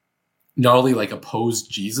not only like opposed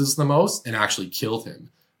Jesus the most and actually killed him?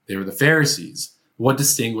 They were the Pharisees. What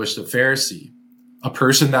distinguished a Pharisee? A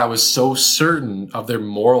person that was so certain of their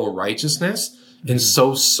moral righteousness and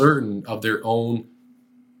so certain of their own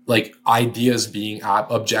like ideas being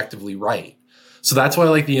objectively right. So that's why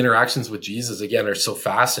like the interactions with Jesus again are so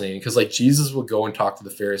fascinating, because like Jesus would go and talk to the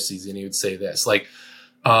Pharisees and he would say this, like,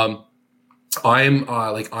 I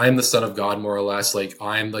am the Son of God, more or less. Like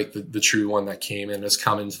I'm like the true one that came and has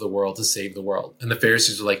come into the world to save the world. And the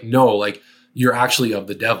Pharisees are like, no, like you're actually of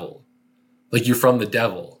the devil. Like you're from the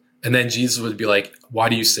devil. And then Jesus would be like, why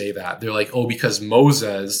do you say that? They're like, oh, because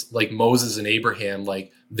Moses and Abraham,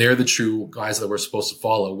 like they're the true guys that we're supposed to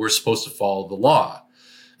follow. We're supposed to follow the law.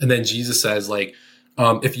 And then Jesus says, like,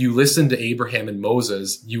 if you listen to Abraham and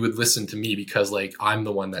Moses, you would listen to me because like I'm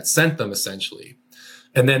the one that sent them, essentially.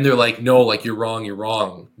 And then they're like, no, like you're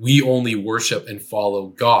wrong. We only worship and follow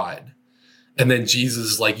God. And then Jesus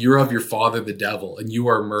is like, you're of your father, the devil, and you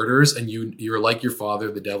are murderers, and you're like your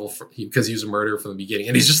father, the devil, because he was a murderer from the beginning.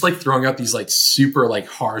 And he's just like throwing out these like super like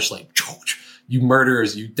harsh, like, you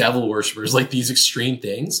murderers, you devil worshipers, like these extreme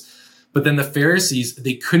things. But then the Pharisees,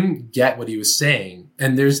 they couldn't get what he was saying.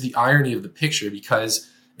 And there's the irony of the picture,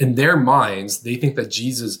 because in their minds, they think that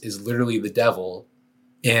Jesus is literally the devil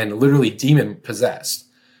and literally demon possessed.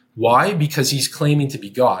 Why? Because he's claiming to be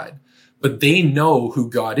God. But they know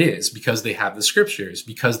who God is because they have the scriptures,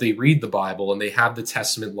 because they read the Bible and they have the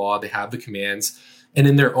Testament law, they have the commands. And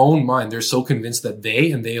in their own mind, they're so convinced that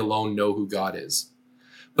they and they alone know who God is.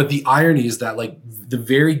 But the irony is that like the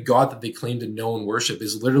very God that they claim to know and worship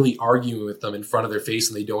is literally arguing with them in front of their face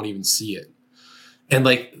and they don't even see it. And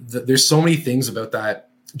like there's so many things about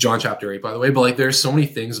that, John chapter 8, by the way, but like there's so many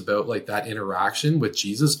things about like that interaction with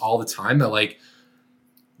Jesus all the time that like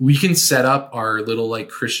we can set up our little like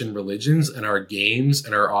Christian religions and our games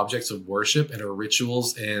and our objects of worship and our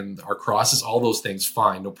rituals and our crosses, all those things,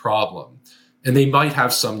 fine, no problem. And they might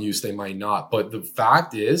have some use, they might not. But the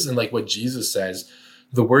fact is, and like what Jesus says,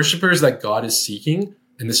 the worshipers that God is seeking,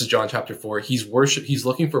 and this is John chapter 4, he's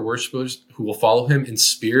looking for worshipers who will follow him in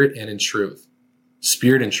spirit and in truth.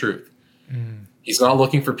 Spirit and truth. He's not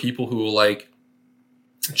looking for people who will like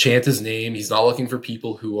chant his name. He's not looking for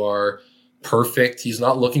people who are perfect. He's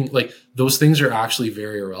not looking like those things are actually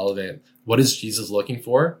very irrelevant. What is Jesus looking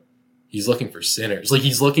for? He's looking for sinners. Like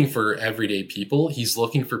he's looking for everyday people. He's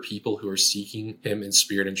looking for people who are seeking him in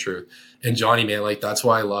spirit and truth. And Johnny, man, like that's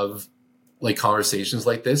why I love like conversations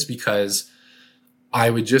like this, because I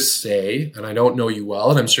would just say, and I don't know you well,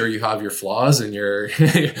 and I'm sure you have your flaws and you're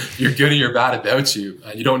you're good or you're bad about you.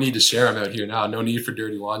 You don't need to share them out here now. No need for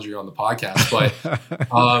dirty laundry on the podcast,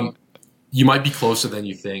 but you might be closer than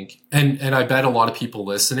you think. And I bet a lot of people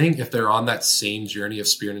listening, if they're on that same journey of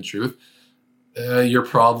spirit and truth, you're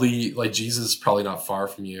probably like Jesus is probably not far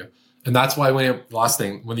from you. And that's why when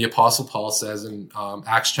the Apostle Paul says in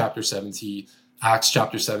Acts chapter 17,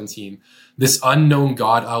 this unknown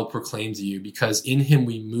God I'll proclaim to you, because in him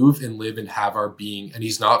we move and live and have our being, and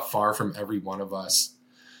he's not far from every one of us.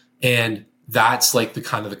 And that's like the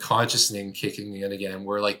kind of the consciousness kicking in again,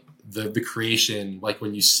 where like the creation, like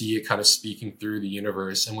when you see it kind of speaking through the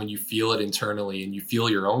universe and when you feel it internally and you feel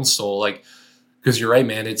your own soul, like, because you're right,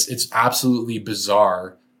 man, it's absolutely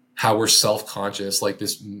bizarre how we're self-conscious, like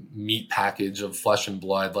this meat package of flesh and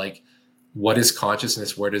blood. Like, what is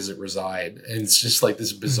consciousness? Where does it reside? And it's just like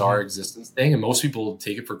this bizarre existence thing. And most people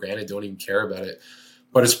take it for granted, don't even care about it.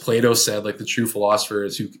 But as Plato said, like the true philosopher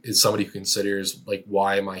is somebody who considers like,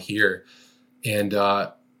 why am I here? And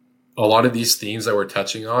a lot of these themes that we're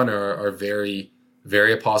touching on are very,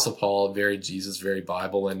 very Apostle Paul, very Jesus, very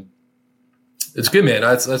Bible. And it's good, man.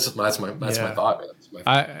 That's my thought,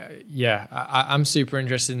 man. I'm super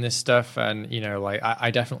interested in this stuff. And, you know, like,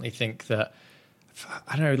 I definitely think that,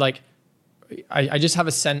 I don't know, like, I just have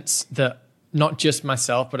a sense that not just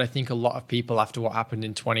myself, but I think a lot of people after what happened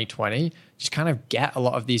in 2020 just kind of get a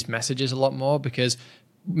lot of these messages a lot more, because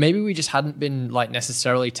maybe we just hadn't been like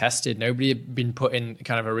necessarily tested. Nobody had been put in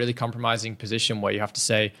kind of a really compromising position where you have to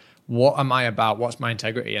say, what am I about? What's my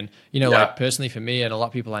integrity? And, you know, like personally for me and a lot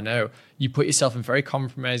of people I know, you put yourself in very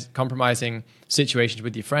compromising situations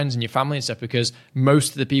with your friends and your family and stuff, because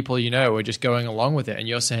most of the people you know are just going along with it. And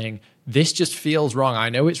you're saying, this just feels wrong. I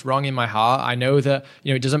know it's wrong in my heart. I know that,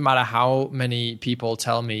 you know, it doesn't matter how many people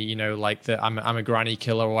tell me, you know, like that I'm a granny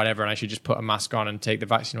killer or whatever, and I should just put a mask on and take the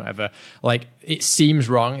vaccine or whatever. Like, it seems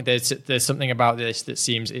wrong. There's something about this that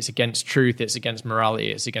seems it's against truth. It's against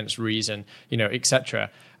morality. It's against reason, you know, etc.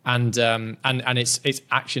 And it's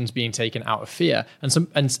actions being taken out of fear,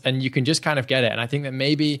 and you can just kind of get it. And I think that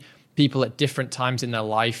maybe people at different times in their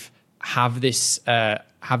life have this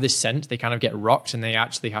sense. They kind of get rocked, and they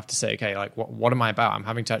actually have to say, okay, like what am I about? I'm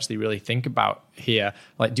having to actually really think about here.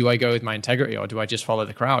 Like, do I go with my integrity or do I just follow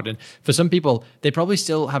the crowd? And for some people, they probably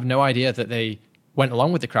still have no idea that they went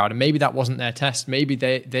along with the crowd, and maybe that wasn't their test. Maybe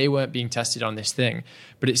they weren't being tested on this thing,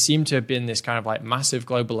 but it seemed to have been this kind of like massive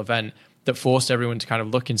global event that forced everyone to kind of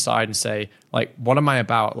look inside and say, like, what am I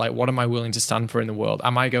about? Like, what am I willing to stand for in the world?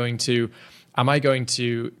 Am I going to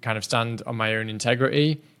kind of stand on my own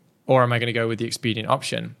integrity, or am I going to go with the expedient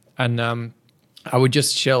option? And I would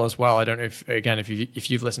just chill as well. I don't know if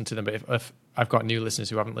you've listened to them, but if I've got new listeners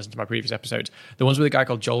who haven't listened to my previous episodes, the ones with a guy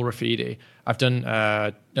called Joel Rafidi, I've done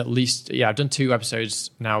I've done 2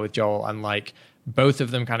 episodes now with Joel, and like both of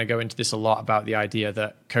them kind of go into this a lot about the idea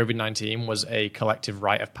that COVID-19 was a collective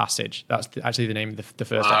rite of passage. That's actually the name of the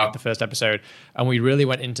first episode. And we really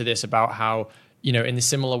went into this about how, you know, in the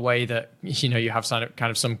similar way that, you know, you have kind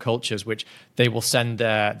of some cultures which they will send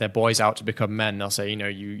their boys out to become men. They'll say, you know,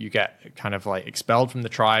 you get kind of like expelled from the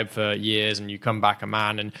tribe for years and you come back a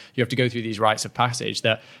man, and you have to go through these rites of passage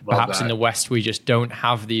that perhaps in the West we just don't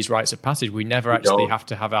have these rites of passage. We never actually have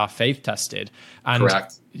to have our faith tested. And,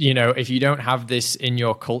 correct. You know, if you don't have this in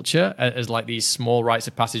your culture as like these small rites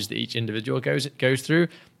of passage that each individual goes through,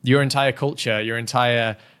 your entire culture,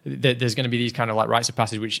 there's going to be these kind of like rites of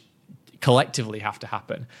passage which collectively have to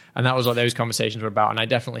happen. And that was what those conversations were about. And I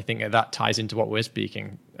definitely think that ties into what we're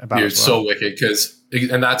speaking about. You're so wicked,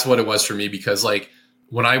 and that's what it was for me, because like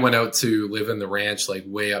when I went out to live in the ranch, like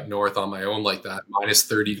way up north on my own, like that minus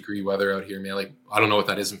 30 degree weather out here, man, like I don't know what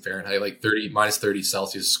that is in Fahrenheit, like minus 30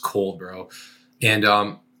 Celsius is cold, bro. And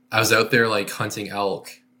I was out there like hunting elk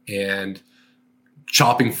and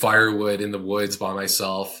chopping firewood in the woods by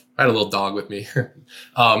myself. I had a little dog with me.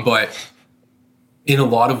 But in a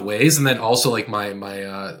lot of ways. And then also like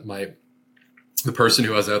the person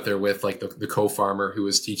who I was out there with, like the co-farmer who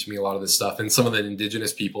was teaching me a lot of this stuff, and some of the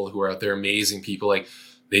indigenous people who are out there, amazing people, like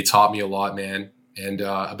they taught me a lot, man. And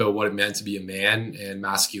about what it meant to be a man and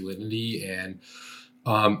masculinity and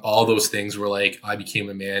all those things were like, I became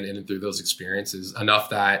a man in and through those experiences enough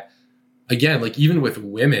that, again, like even with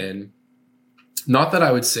women, not that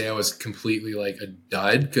I would say I was completely like a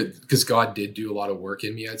dud, because God did do a lot of work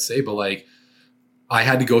in me, I'd say, but like I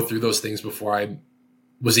had to go through those things before I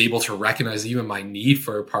was able to recognize even my need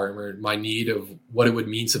for a partner, my need of what it would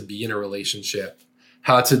mean to be in a relationship,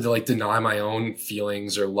 how to like deny my own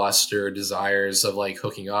feelings or lust or desires of like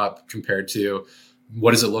hooking up compared to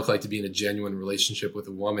what does it look like to be in a genuine relationship with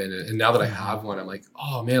a woman. And now that I have one, I'm like,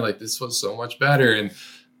 oh man, like this was so much better. And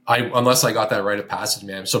unless I got that rite of passage,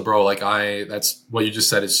 man. So bro, like that's what you just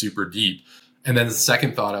said is super deep. And then the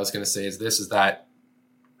second thought I was going to say is that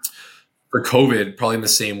for COVID, probably in the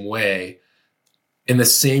same way,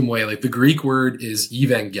 like the Greek word is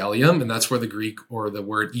evangelium, and that's where the Greek or the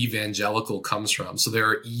word evangelical comes from. So there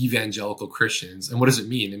are evangelical Christians. And what does it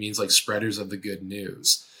mean? It means like spreaders of the good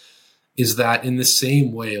news. Is that in the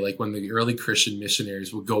same way, like when the early Christian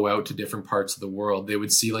missionaries would go out to different parts of the world, they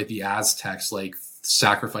would see like the Aztecs, like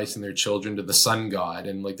sacrificing their children to the sun god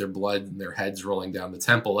and like their blood and their heads rolling down the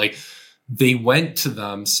temple. Like they went to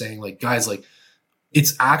them saying like, guys, like,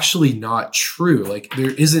 it's actually not true. Like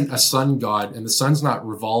there isn't a sun god, and the sun's not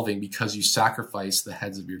revolving because you sacrifice the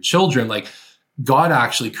heads of your children. Like God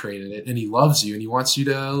actually created it and he loves you and he wants you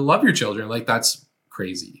to love your children. Like that's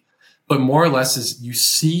crazy. But more or less is you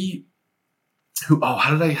see how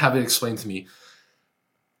did I have it explained to me?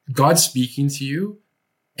 God speaking to you,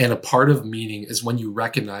 and a part of meaning is when you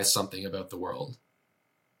recognize something about the world.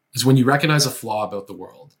 Is when you recognize a flaw about the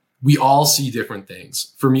world. We all see different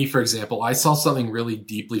things. For me, for example, I saw something really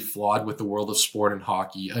deeply flawed with the world of sport and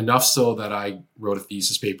hockey, enough so that I wrote a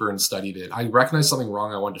thesis paper and studied it. I recognized something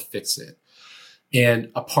wrong. I wanted to fix it.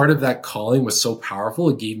 And a part of that calling was so powerful,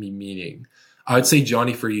 it gave me meaning. I would say,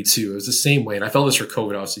 Johnny, for you too, it was the same way. And I felt this for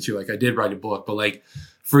COVID, obviously, too. Like I did write a book, but like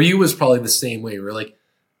for you, it was probably the same way. Where like,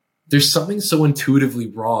 there's something so intuitively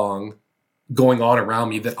wrong going on around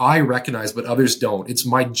me that I recognize, but others don't. It's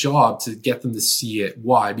my job to get them to see it.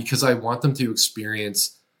 Why? Because I want them to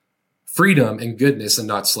experience freedom and goodness and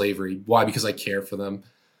not slavery. Why? Because I care for them.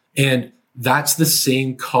 And that's the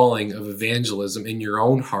same calling of evangelism in your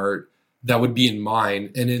own heart that would be in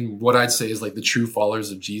mine. And in what I'd say is like the true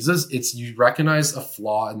followers of Jesus, it's you recognize a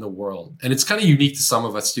flaw in the world. And it's kind of unique to some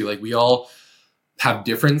of us too. Like we all have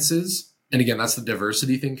differences. And again, that's the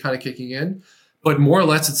diversity thing kind of kicking in. But more or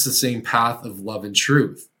less, it's the same path of love and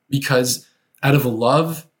truth. Because out of a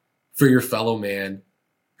love for your fellow man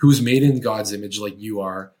who's made in God's image like you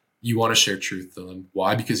are, you want to share truth to them.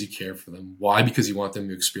 Why? Because you care for them. Why? Because you want them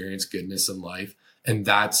to experience goodness in life. And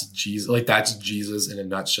that's Jesus. Like that's Jesus in a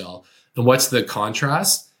nutshell. And what's the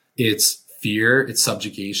contrast? It's fear, it's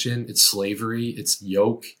subjugation, it's slavery, it's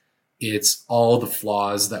yoke, it's all the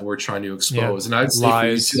flaws that we're trying to expose. And I'd say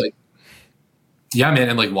lies. For you too, like, yeah, man,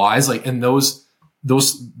 and like lies, like, and those,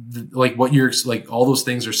 like what you're like, all those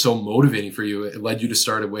things are so motivating for you. It led you to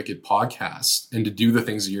start a Wicked podcast and to do the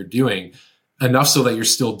things that you're doing. enough so that you're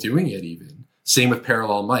still doing it even. Same with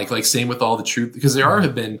Parallel Mike, like same with all the truth, because there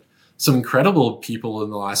have been some incredible people in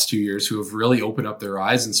the last 2 years who have really opened up their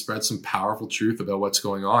eyes and spread some powerful truth about what's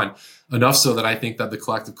going on, enough so that I think that the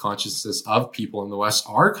collective consciousness of people in the West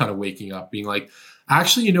are kind of waking up, being like,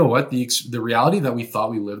 actually, you know what? The reality that we thought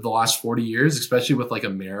we lived the last 40 years, especially with like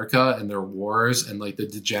America and their wars and like the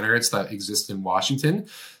degenerates that exist in Washington,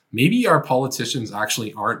 maybe our politicians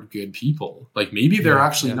actually aren't good people. Like maybe they're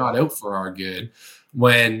actually not out for our good,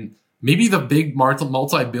 when maybe the big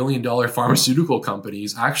multi-billion-dollar pharmaceutical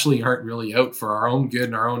companies actually aren't really out for our own good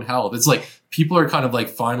and our own health. It's like people are kind of like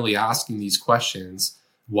finally asking these questions.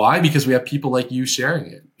 Why? Because we have people like you sharing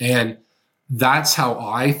it. And that's how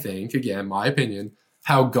I think, again, my opinion,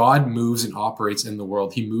 how God moves and operates in the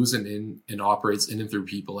world. He moves and operates in and through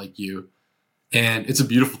people like you. And it's a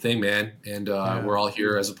beautiful thing, man. And we're all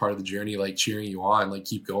here as a part of the journey, like cheering you on, like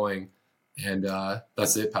keep going. And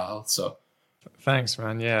that's it, pal. So thanks,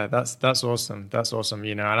 man. Yeah, that's awesome. That's awesome.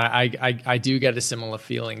 You know, and I do get a similar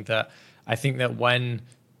feeling that I think that when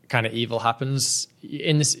kind of evil happens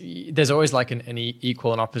in this, there's always like an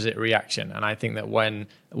equal and opposite reaction. And I think that when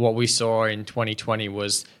what we saw in 2020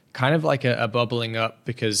 was kind of like a bubbling up,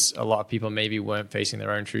 because a lot of people maybe weren't facing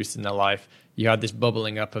their own truths in their life, you had this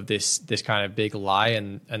bubbling up of this kind of big lie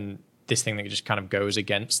and this thing that just kind of goes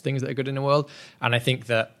against things that are good in the world. And I think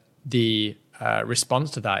that the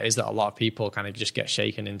response to that is that a lot of people kind of just get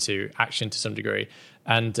shaken into action to some degree.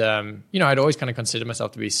 And, you know, I'd always kind of consider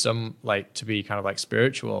myself to be kind of like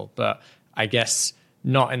spiritual, but I guess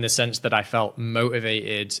not in the sense that I felt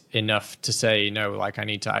motivated enough to say, no, like I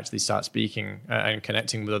need to actually start speaking and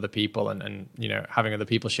connecting with other people and, you know, having other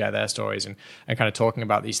people share their stories and kind of talking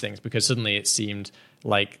about these things, because suddenly it seemed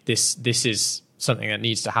like this is something that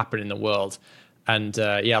needs to happen in the world. And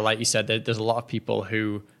yeah, like you said, there's a lot of people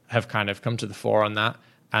who have kind of come to the fore on that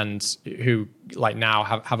and who like now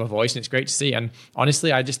have a voice, and it's great to see. And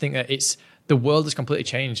honestly, I just think that the world has completely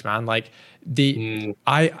changed, man. Like even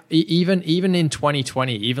in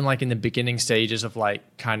 2020, even like in the beginning stages of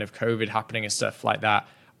like kind of COVID happening and stuff like that,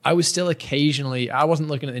 I was still I wasn't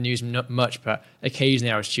looking at the news much, but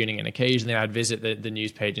occasionally I was tuning in. Occasionally I'd visit the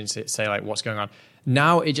news page and say like, what's going on?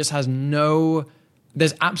 Now it just has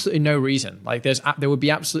there's absolutely no reason. Like there would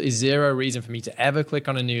be absolutely zero reason for me to ever click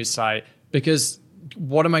on a news site, because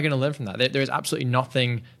what am I going to learn from that? There is absolutely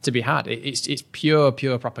nothing to be had. It's pure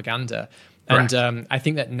propaganda. Correct. And I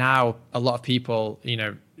think that now a lot of people, you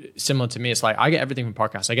know, similar to me, it's like I get everything from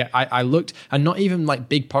podcasts. I looked, and not even like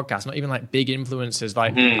big podcasts, not even like big influencers.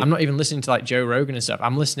 Like I'm not even listening to like Joe Rogan and stuff.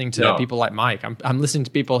 I'm listening to people like Mike. I'm listening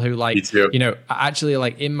to people who like, you know, actually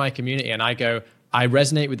like in my community, and I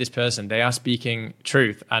resonate with this person. They are speaking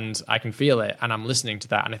truth and I can feel it, and I'm listening to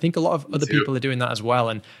that. And I think a lot of other people are doing that as well.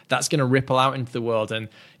 And that's going to ripple out into the world. And,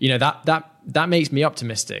 you know, that makes me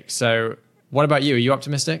optimistic. So what about you? Are you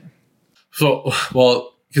optimistic? So,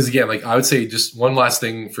 well, because again, like I would say just one last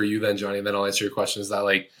thing for you then, Johnny, and then I'll answer your question, is that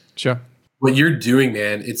like, sure, what you're doing,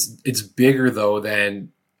 man, it's bigger though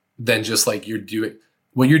than just like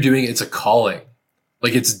what you're doing. It's a calling,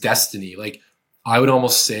 like it's destiny. Like I would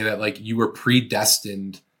almost say that like you were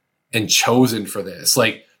predestined and chosen for this.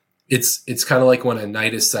 Like it's kind of like when a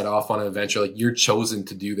knight is set off on an adventure, like you're chosen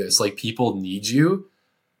to do this. Like people need you.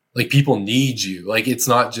 Like people need you. Like it's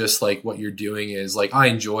not just like what you're doing is like, I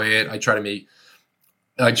enjoy it. I try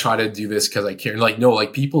to do this because I care. Like, no,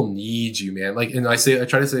 like people need you, man. Like, and I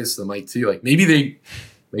try to say this to the mic too. Like maybe they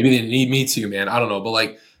need me too, man. I don't know. But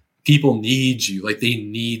like people need you. Like they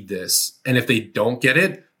need this. And if they don't get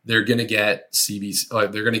it, they're going to get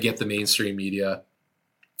CBC, they're going to get the mainstream media.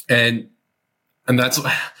 And that's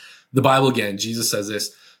the Bible again. Jesus says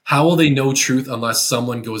this. How will they know truth unless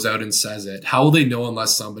someone goes out and says it? How will they know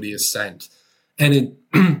unless somebody is sent? And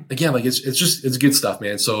again, like it's good stuff,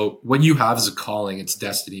 man. So what you have is a calling. It's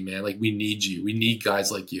destiny, man. Like we need you. We need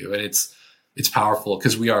guys like you. And it's powerful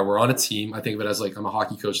because we're on a team. I think of it as like, I'm a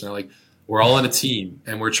hockey coach now. Like we're all on a team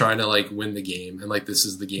and we're trying to like win the game. And like, this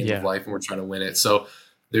is the game of life and we're trying to win it. So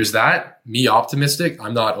there's that. Me optimistic.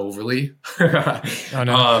 I'm not overly. Oh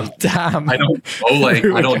no! Damn. I don't know. Like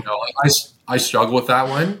I don't know. Like, I struggle with that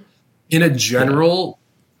one. In a general,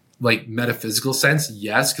 like metaphysical sense,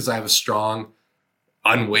 yes, because I have a strong,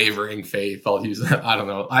 unwavering faith. I'll use that. I don't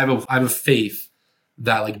know. I have a faith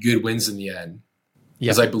that like good wins in the end.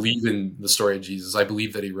 Because I believe in the story of Jesus. I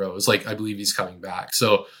believe that he rose. Like I believe he's coming back.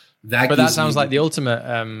 So that sounds like the ultimate.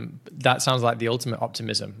 That sounds like the ultimate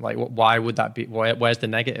optimism. Like, why would that be? Where's the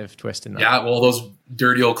negative twist in that? Yeah, well, those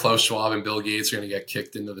dirty old Klaus Schwab and Bill Gates are going to get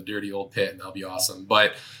kicked into the dirty old pit, and that'll be awesome.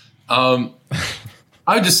 But I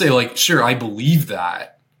would just say, like, sure, I believe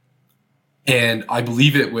that, and I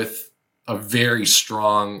believe it with a very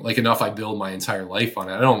strong, like enough I build my entire life on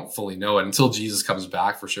it. I don't fully know it until Jesus comes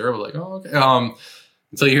back for sure. We're like, oh, okay.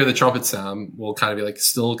 Until you hear the trumpet sound, we'll kind of be like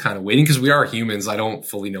still kind of waiting because we are humans. I don't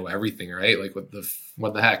fully know everything, right? Like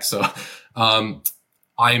what the heck? So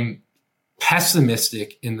I'm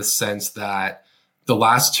pessimistic in the sense that the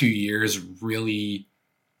last 2 years really,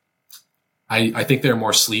 I think there are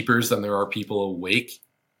more sleepers than there are people awake.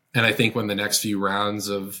 And I think when the next few rounds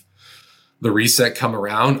of the reset come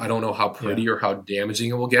around, I don't know how pretty or how damaging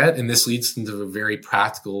it will get. And this leads into a very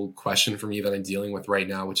practical question for me that I'm dealing with right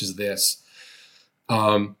now, which is this.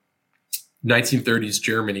 1930s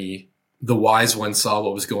Germany, the wise ones saw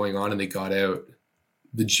what was going on and they got out.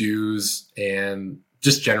 The Jews and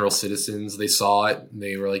just general citizens, they saw it and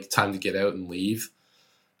they were like, time to get out and leave.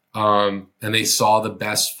 And they saw the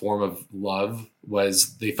best form of love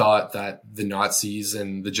was they thought that the Nazis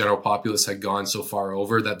and the general populace had gone so far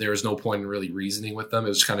over that there was no point in really reasoning with them. It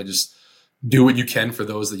was kind of just do what you can for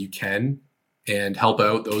those that you can and help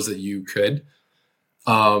out those that you could.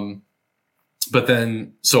 But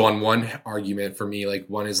then, so on one argument for me, like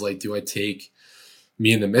one is like, do I take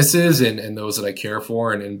me and the missus and those that I care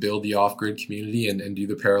for and build the off-grid community and do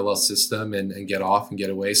the parallel system and get off and get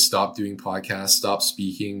away, stop doing podcasts, stop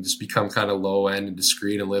speaking, just become kind of low end and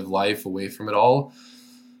discreet and live life away from it all.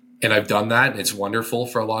 And I've done that and it's wonderful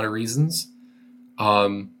for a lot of reasons.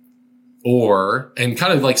 And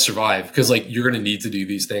kind of like survive because like you're going to need to do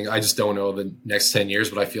these things. I just don't know the next 10 years,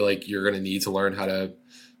 but I feel like you're going to need to learn how to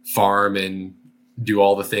farm and do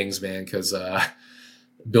all the things, man. Cause,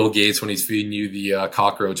 Bill Gates, when he's feeding you the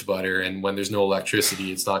cockroach butter and when there's no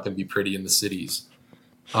electricity, it's not going to be pretty in the cities.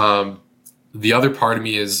 The other part of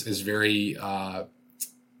me is very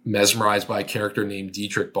mesmerized by a character named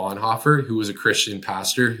Dietrich Bonhoeffer, who was a Christian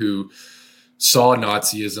pastor who saw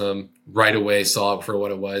Nazism right away, saw it for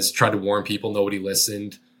what it was, tried to warn people, nobody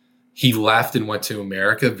listened. He left and went to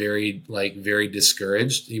America very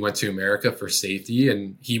discouraged. He went to America for safety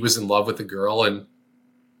and he was in love with a girl and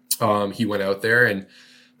he went out there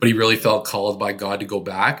but he really felt called by God to go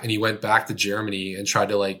back. And he went back to Germany and tried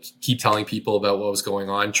to like keep telling people about what was going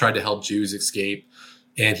on, tried to help Jews escape.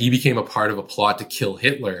 And he became a part of a plot to kill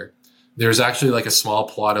Hitler. There's actually like a small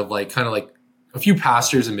plot of like kind of like a few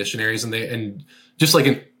pastors and missionaries and just like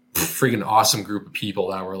a freaking awesome group of people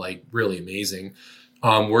that were like really amazing,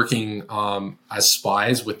 working as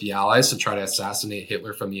spies with the Allies to try to assassinate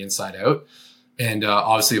Hitler from the inside out. And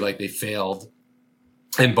obviously like they failed.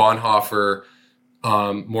 And Bonhoeffer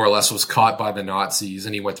more or less was caught by the Nazis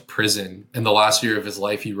and he went to prison. And the last year of his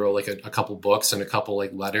life, he wrote like a couple books and a couple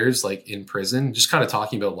like letters like in prison, just kind of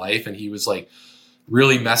talking about life. And he was like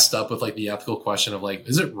really messed up with like the ethical question of like,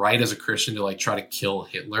 is it right as a Christian to like try to kill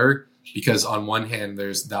Hitler? Because on one hand,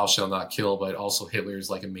 there's thou shalt not kill, but also Hitler is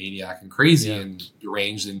like a maniac and crazy and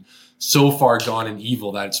deranged and so far gone in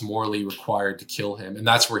evil that it's morally required to kill him. And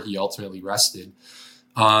that's where he ultimately rested.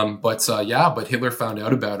 But Hitler found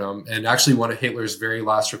out about him. And actually one of Hitler's very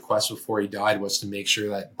last requests before he died was to make sure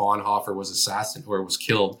that Bonhoeffer was assassinated or was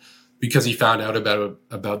killed because he found out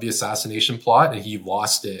about the assassination plot and he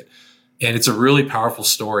lost it. And it's a really powerful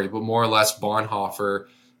story, but more or less Bonhoeffer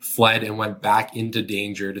fled and went back into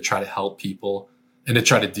danger to try to help people and to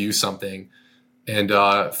try to do something. And,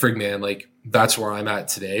 frig man, like that's where I'm at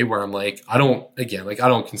today, where I'm like, I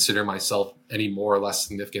don't consider myself any more or less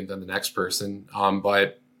significant than the next person.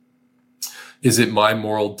 But is it my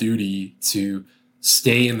moral duty to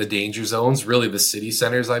stay in the danger zones? Really the city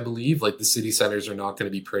centers, I believe, like the city centers are not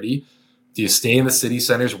going to be pretty. Do you stay in the city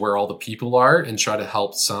centers where all the people are and try to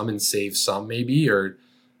help some and save some maybe, or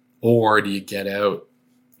do you get out?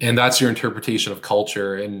 And that's your interpretation of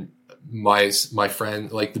culture. And my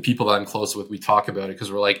friend, like the people that I'm close with, we talk about it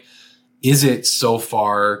because we're like, is it so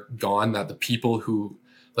far gone that the people who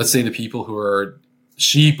are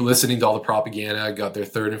sheep listening to all the propaganda, got their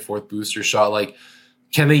third and fourth booster shot, like,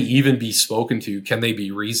 can they even be spoken to? Can they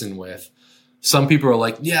be reasoned with? Some people are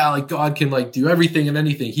like, yeah, like God can like do everything and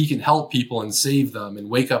anything. He can help people and save them and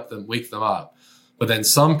wake them up. But then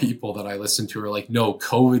some people that I listen to are like, no,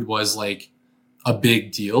 COVID was like a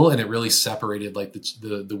big deal and it really separated like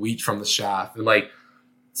the wheat from the chaff. And like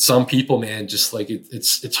some people, man, just like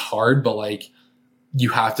it's hard, but like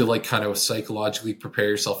you have to like kind of psychologically prepare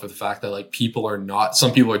yourself for the fact that like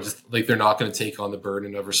some people are just like, they're not going to take on the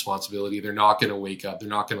burden of responsibility. They're not going to wake up. They're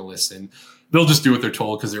not going to listen. They'll just do what they're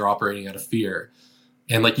told because they're operating out of fear.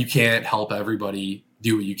 And like, you can't help everybody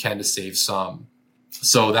do what you can to save some.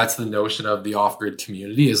 So that's the notion of the off-grid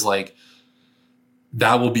community is like,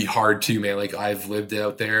 that will be hard too, man. Like I've lived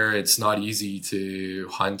out there. It's not easy to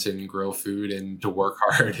hunt and grow food and to work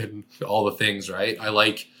hard and all the things, right? I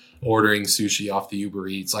ordering sushi off the Uber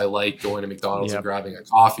Eats. I like going to McDonald's and grabbing a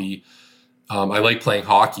coffee. I like playing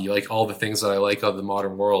hockey, like all the things that I like of the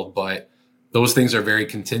modern world, but those things are very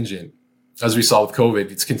contingent. As we saw with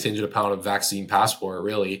COVID, it's contingent upon a vaccine passport,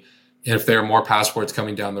 really. And if there are more passports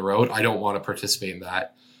coming down the road, I don't want to participate in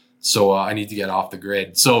that. So I need to get off the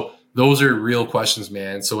grid. So those are real questions,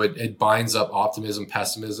 man. So it binds up optimism,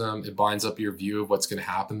 pessimism. It binds up your view of what's going to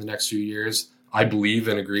happen the next few years. I believe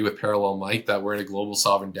and agree with Parallel Mike that we're in a global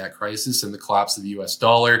sovereign debt crisis and the collapse of the US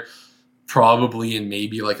dollar, probably in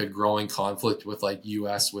maybe like a growing conflict with like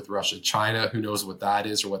US with Russia, China. Who knows what that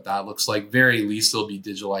is or what that looks like. Very least there'll be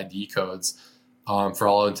digital ID codes. For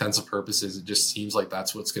all intents and purposes, it just seems like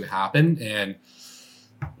that's what's going to happen. And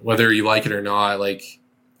whether you like it or not, like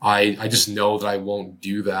I just know that I won't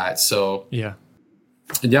do that. So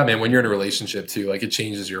and yeah, man, when you're in a relationship too, like it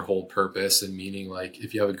changes your whole purpose and meaning. Like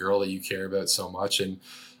if you have a girl that you care about so much and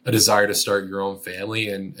a desire to start your own family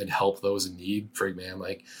and help those in need, frig, man,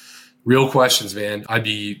 like real questions, man. I'd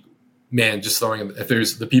be, man, just throwing, if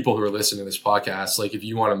there's the people who are listening to this podcast, like if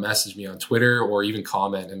you want to message me on Twitter or even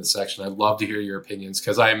comment in the section, I'd love to hear your opinions.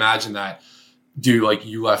 Cause I imagine that, dude, like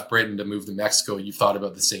you left Britain to move to Mexico, you've thought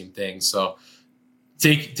about the same thing. So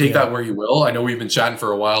take that where you will. I know we've been chatting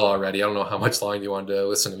for a while already. I don't know how much longer you wanted to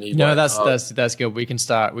listen to me. No, but, that's good. We can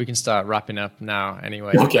start wrapping up now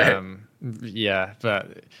anyway. Okay.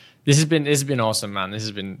 But this has been awesome, man. This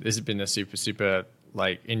has been a super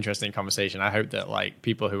like interesting conversation. I hope that like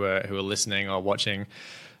people who are listening or watching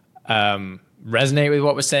resonate with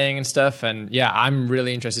what we're saying and stuff. And yeah, I'm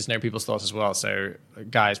really interested to know people's thoughts as well. So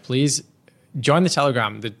guys, please join the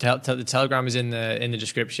Telegram. The Telegram is in the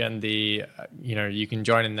description. You can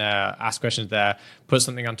join in there, ask questions there, put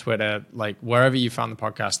something on Twitter, like wherever you found the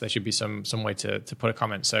podcast, there should be some way to put a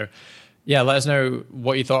comment. So yeah, let us know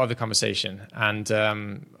what you thought of the conversation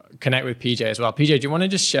and connect with PJ as well. PJ, do you want to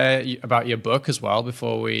just share about your book as well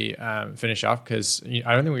before we finish off? Because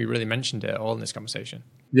I don't think we really mentioned it all in this conversation.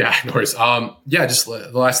 Yeah, no worries. Just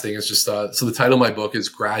the last thing is just, so the title of my book is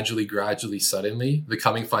Gradually, Suddenly, The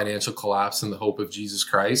Coming Financial Collapse and the Hope of Jesus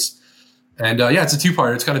Christ. And it's a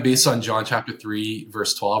two-parter. It's kind of based on John chapter 3,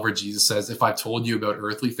 verse 12, where Jesus says, if I've told you about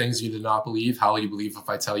earthly things you did not believe, how will you believe if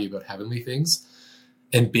I tell you about heavenly things?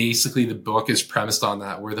 And basically the book is premised on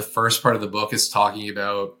that, where the first part of the book is talking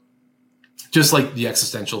about just like the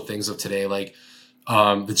existential things of today, like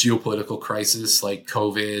the geopolitical crisis, like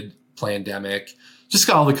COVID, pandemic, just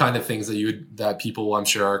all the kind of things that people I'm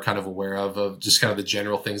sure are kind of aware of just kind of the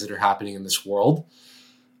general things that are happening in this world.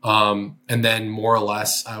 And then more or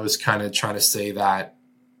less, I was kind of trying to say that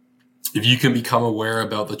if you can become aware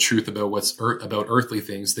about the truth about about earthly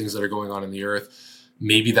things that are going on in the earth,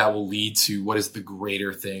 maybe that will lead to what is the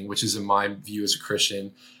greater thing, which is in my view as a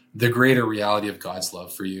Christian, the greater reality of God's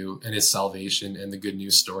love for you and his salvation and the good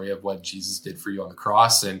news story of what Jesus did for you on the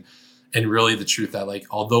cross. And really the truth that like,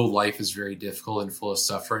 although life is very difficult and full of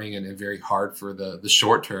suffering and very hard for the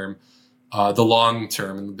short term, the long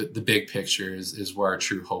term and the big picture is where our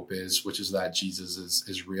true hope is, which is that Jesus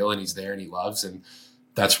is real and he's there and he loves. And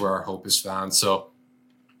that's where our hope is found. So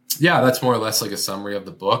yeah, that's more or less like a summary of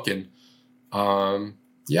the book. And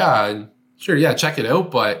check it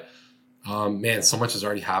out. But man, so much has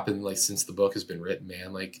already happened like since the book has been written,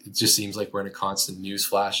 man. Like it just seems like we're in a constant news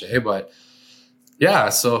flash, but yeah,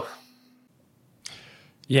 so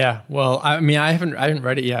yeah, well, I mean, I haven't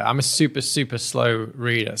read it yet. I'm a super slow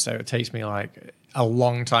reader, so it takes me like a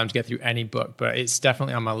long time to get through any book. But it's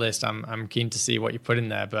definitely on my list. I'm keen to see what you put in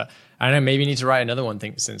there. But I don't know, maybe you need to write another one.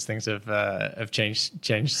 Since things have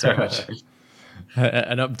changed so much.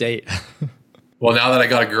 An update. Well, now that I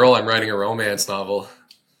got a girl, I'm writing a romance novel.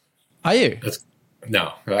 Are you?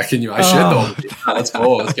 No, I should though. Let's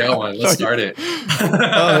go. Let's get one. Let's start it.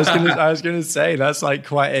 I was gonna say that's like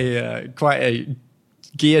quite a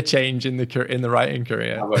gear change in the writing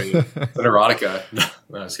career. How about you? It's an erotica.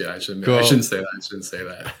 No, I shouldn't say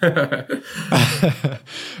that.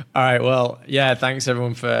 All right. Well, yeah. Thanks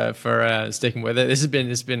everyone for sticking with it. This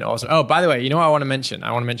has been awesome. Oh, by the way, you know what I want to mention?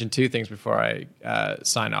 I want to mention two things before I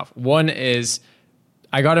sign off. One is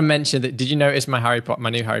I got to mention that. Did you notice my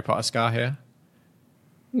new Harry Potter scar here?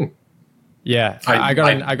 Yeah, I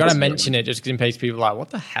got to mention it just in case people are like, what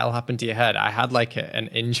the hell happened to your head? I had like an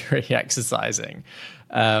injury exercising,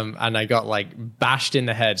 and I got like bashed in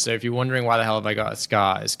the head. So if you're wondering why the hell have I got a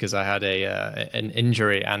scar, it's because I had an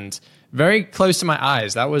injury and very close to my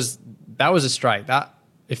eyes. That was a strike. That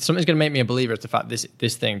if something's going to make me a believer, it's the fact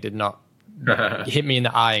this thing did not hit me in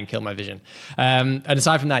the eye and kill my vision. And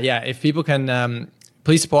aside from that, yeah, if people can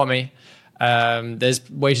please support me. There's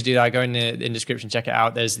ways to do that. Go in the description, check it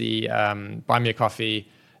out. There's the buy me a coffee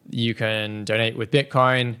You can donate with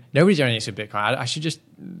Bitcoin. Nobody donates with Bitcoin. I should just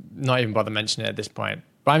not even bother mentioning it at this point.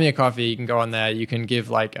 Buy me a coffee. You can go on there. You can give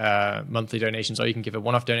like monthly donations, or you can give a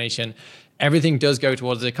one-off donation. Everything does go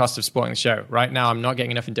towards the cost of supporting the show. Right now, I'm not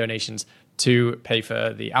getting enough in donations to pay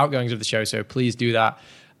for the outgoings of the show. So please do that.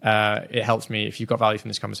 It helps me. If you've got value from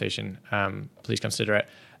this conversation, please consider it.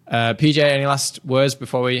 PJ, any last words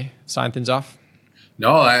before we sign things off?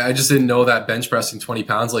 No, I just didn't know that bench pressing 20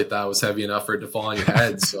 pounds like that was heavy enough for it to fall on your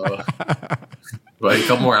head. So, but a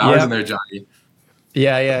couple more hours in there, Johnny.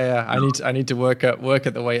 Yeah. I need to work at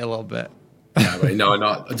the weight a little bit. Yeah, but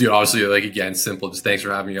no, dude. Obviously, like again, simple. Just thanks for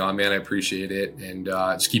having me on, man. I appreciate it, and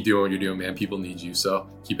just keep doing what you're doing, man. People need you, so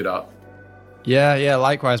keep it up. Yeah.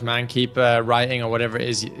 Likewise, man. Keep writing or whatever it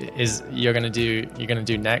is you're gonna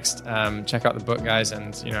do next. Check out the book, guys,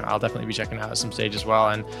 and I'll definitely be checking it out at some stage as well.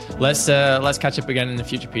 And let's catch up again in the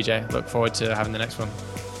future, PJ. Look forward to having the next one.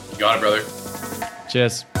 You got it, brother.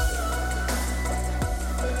 Cheers.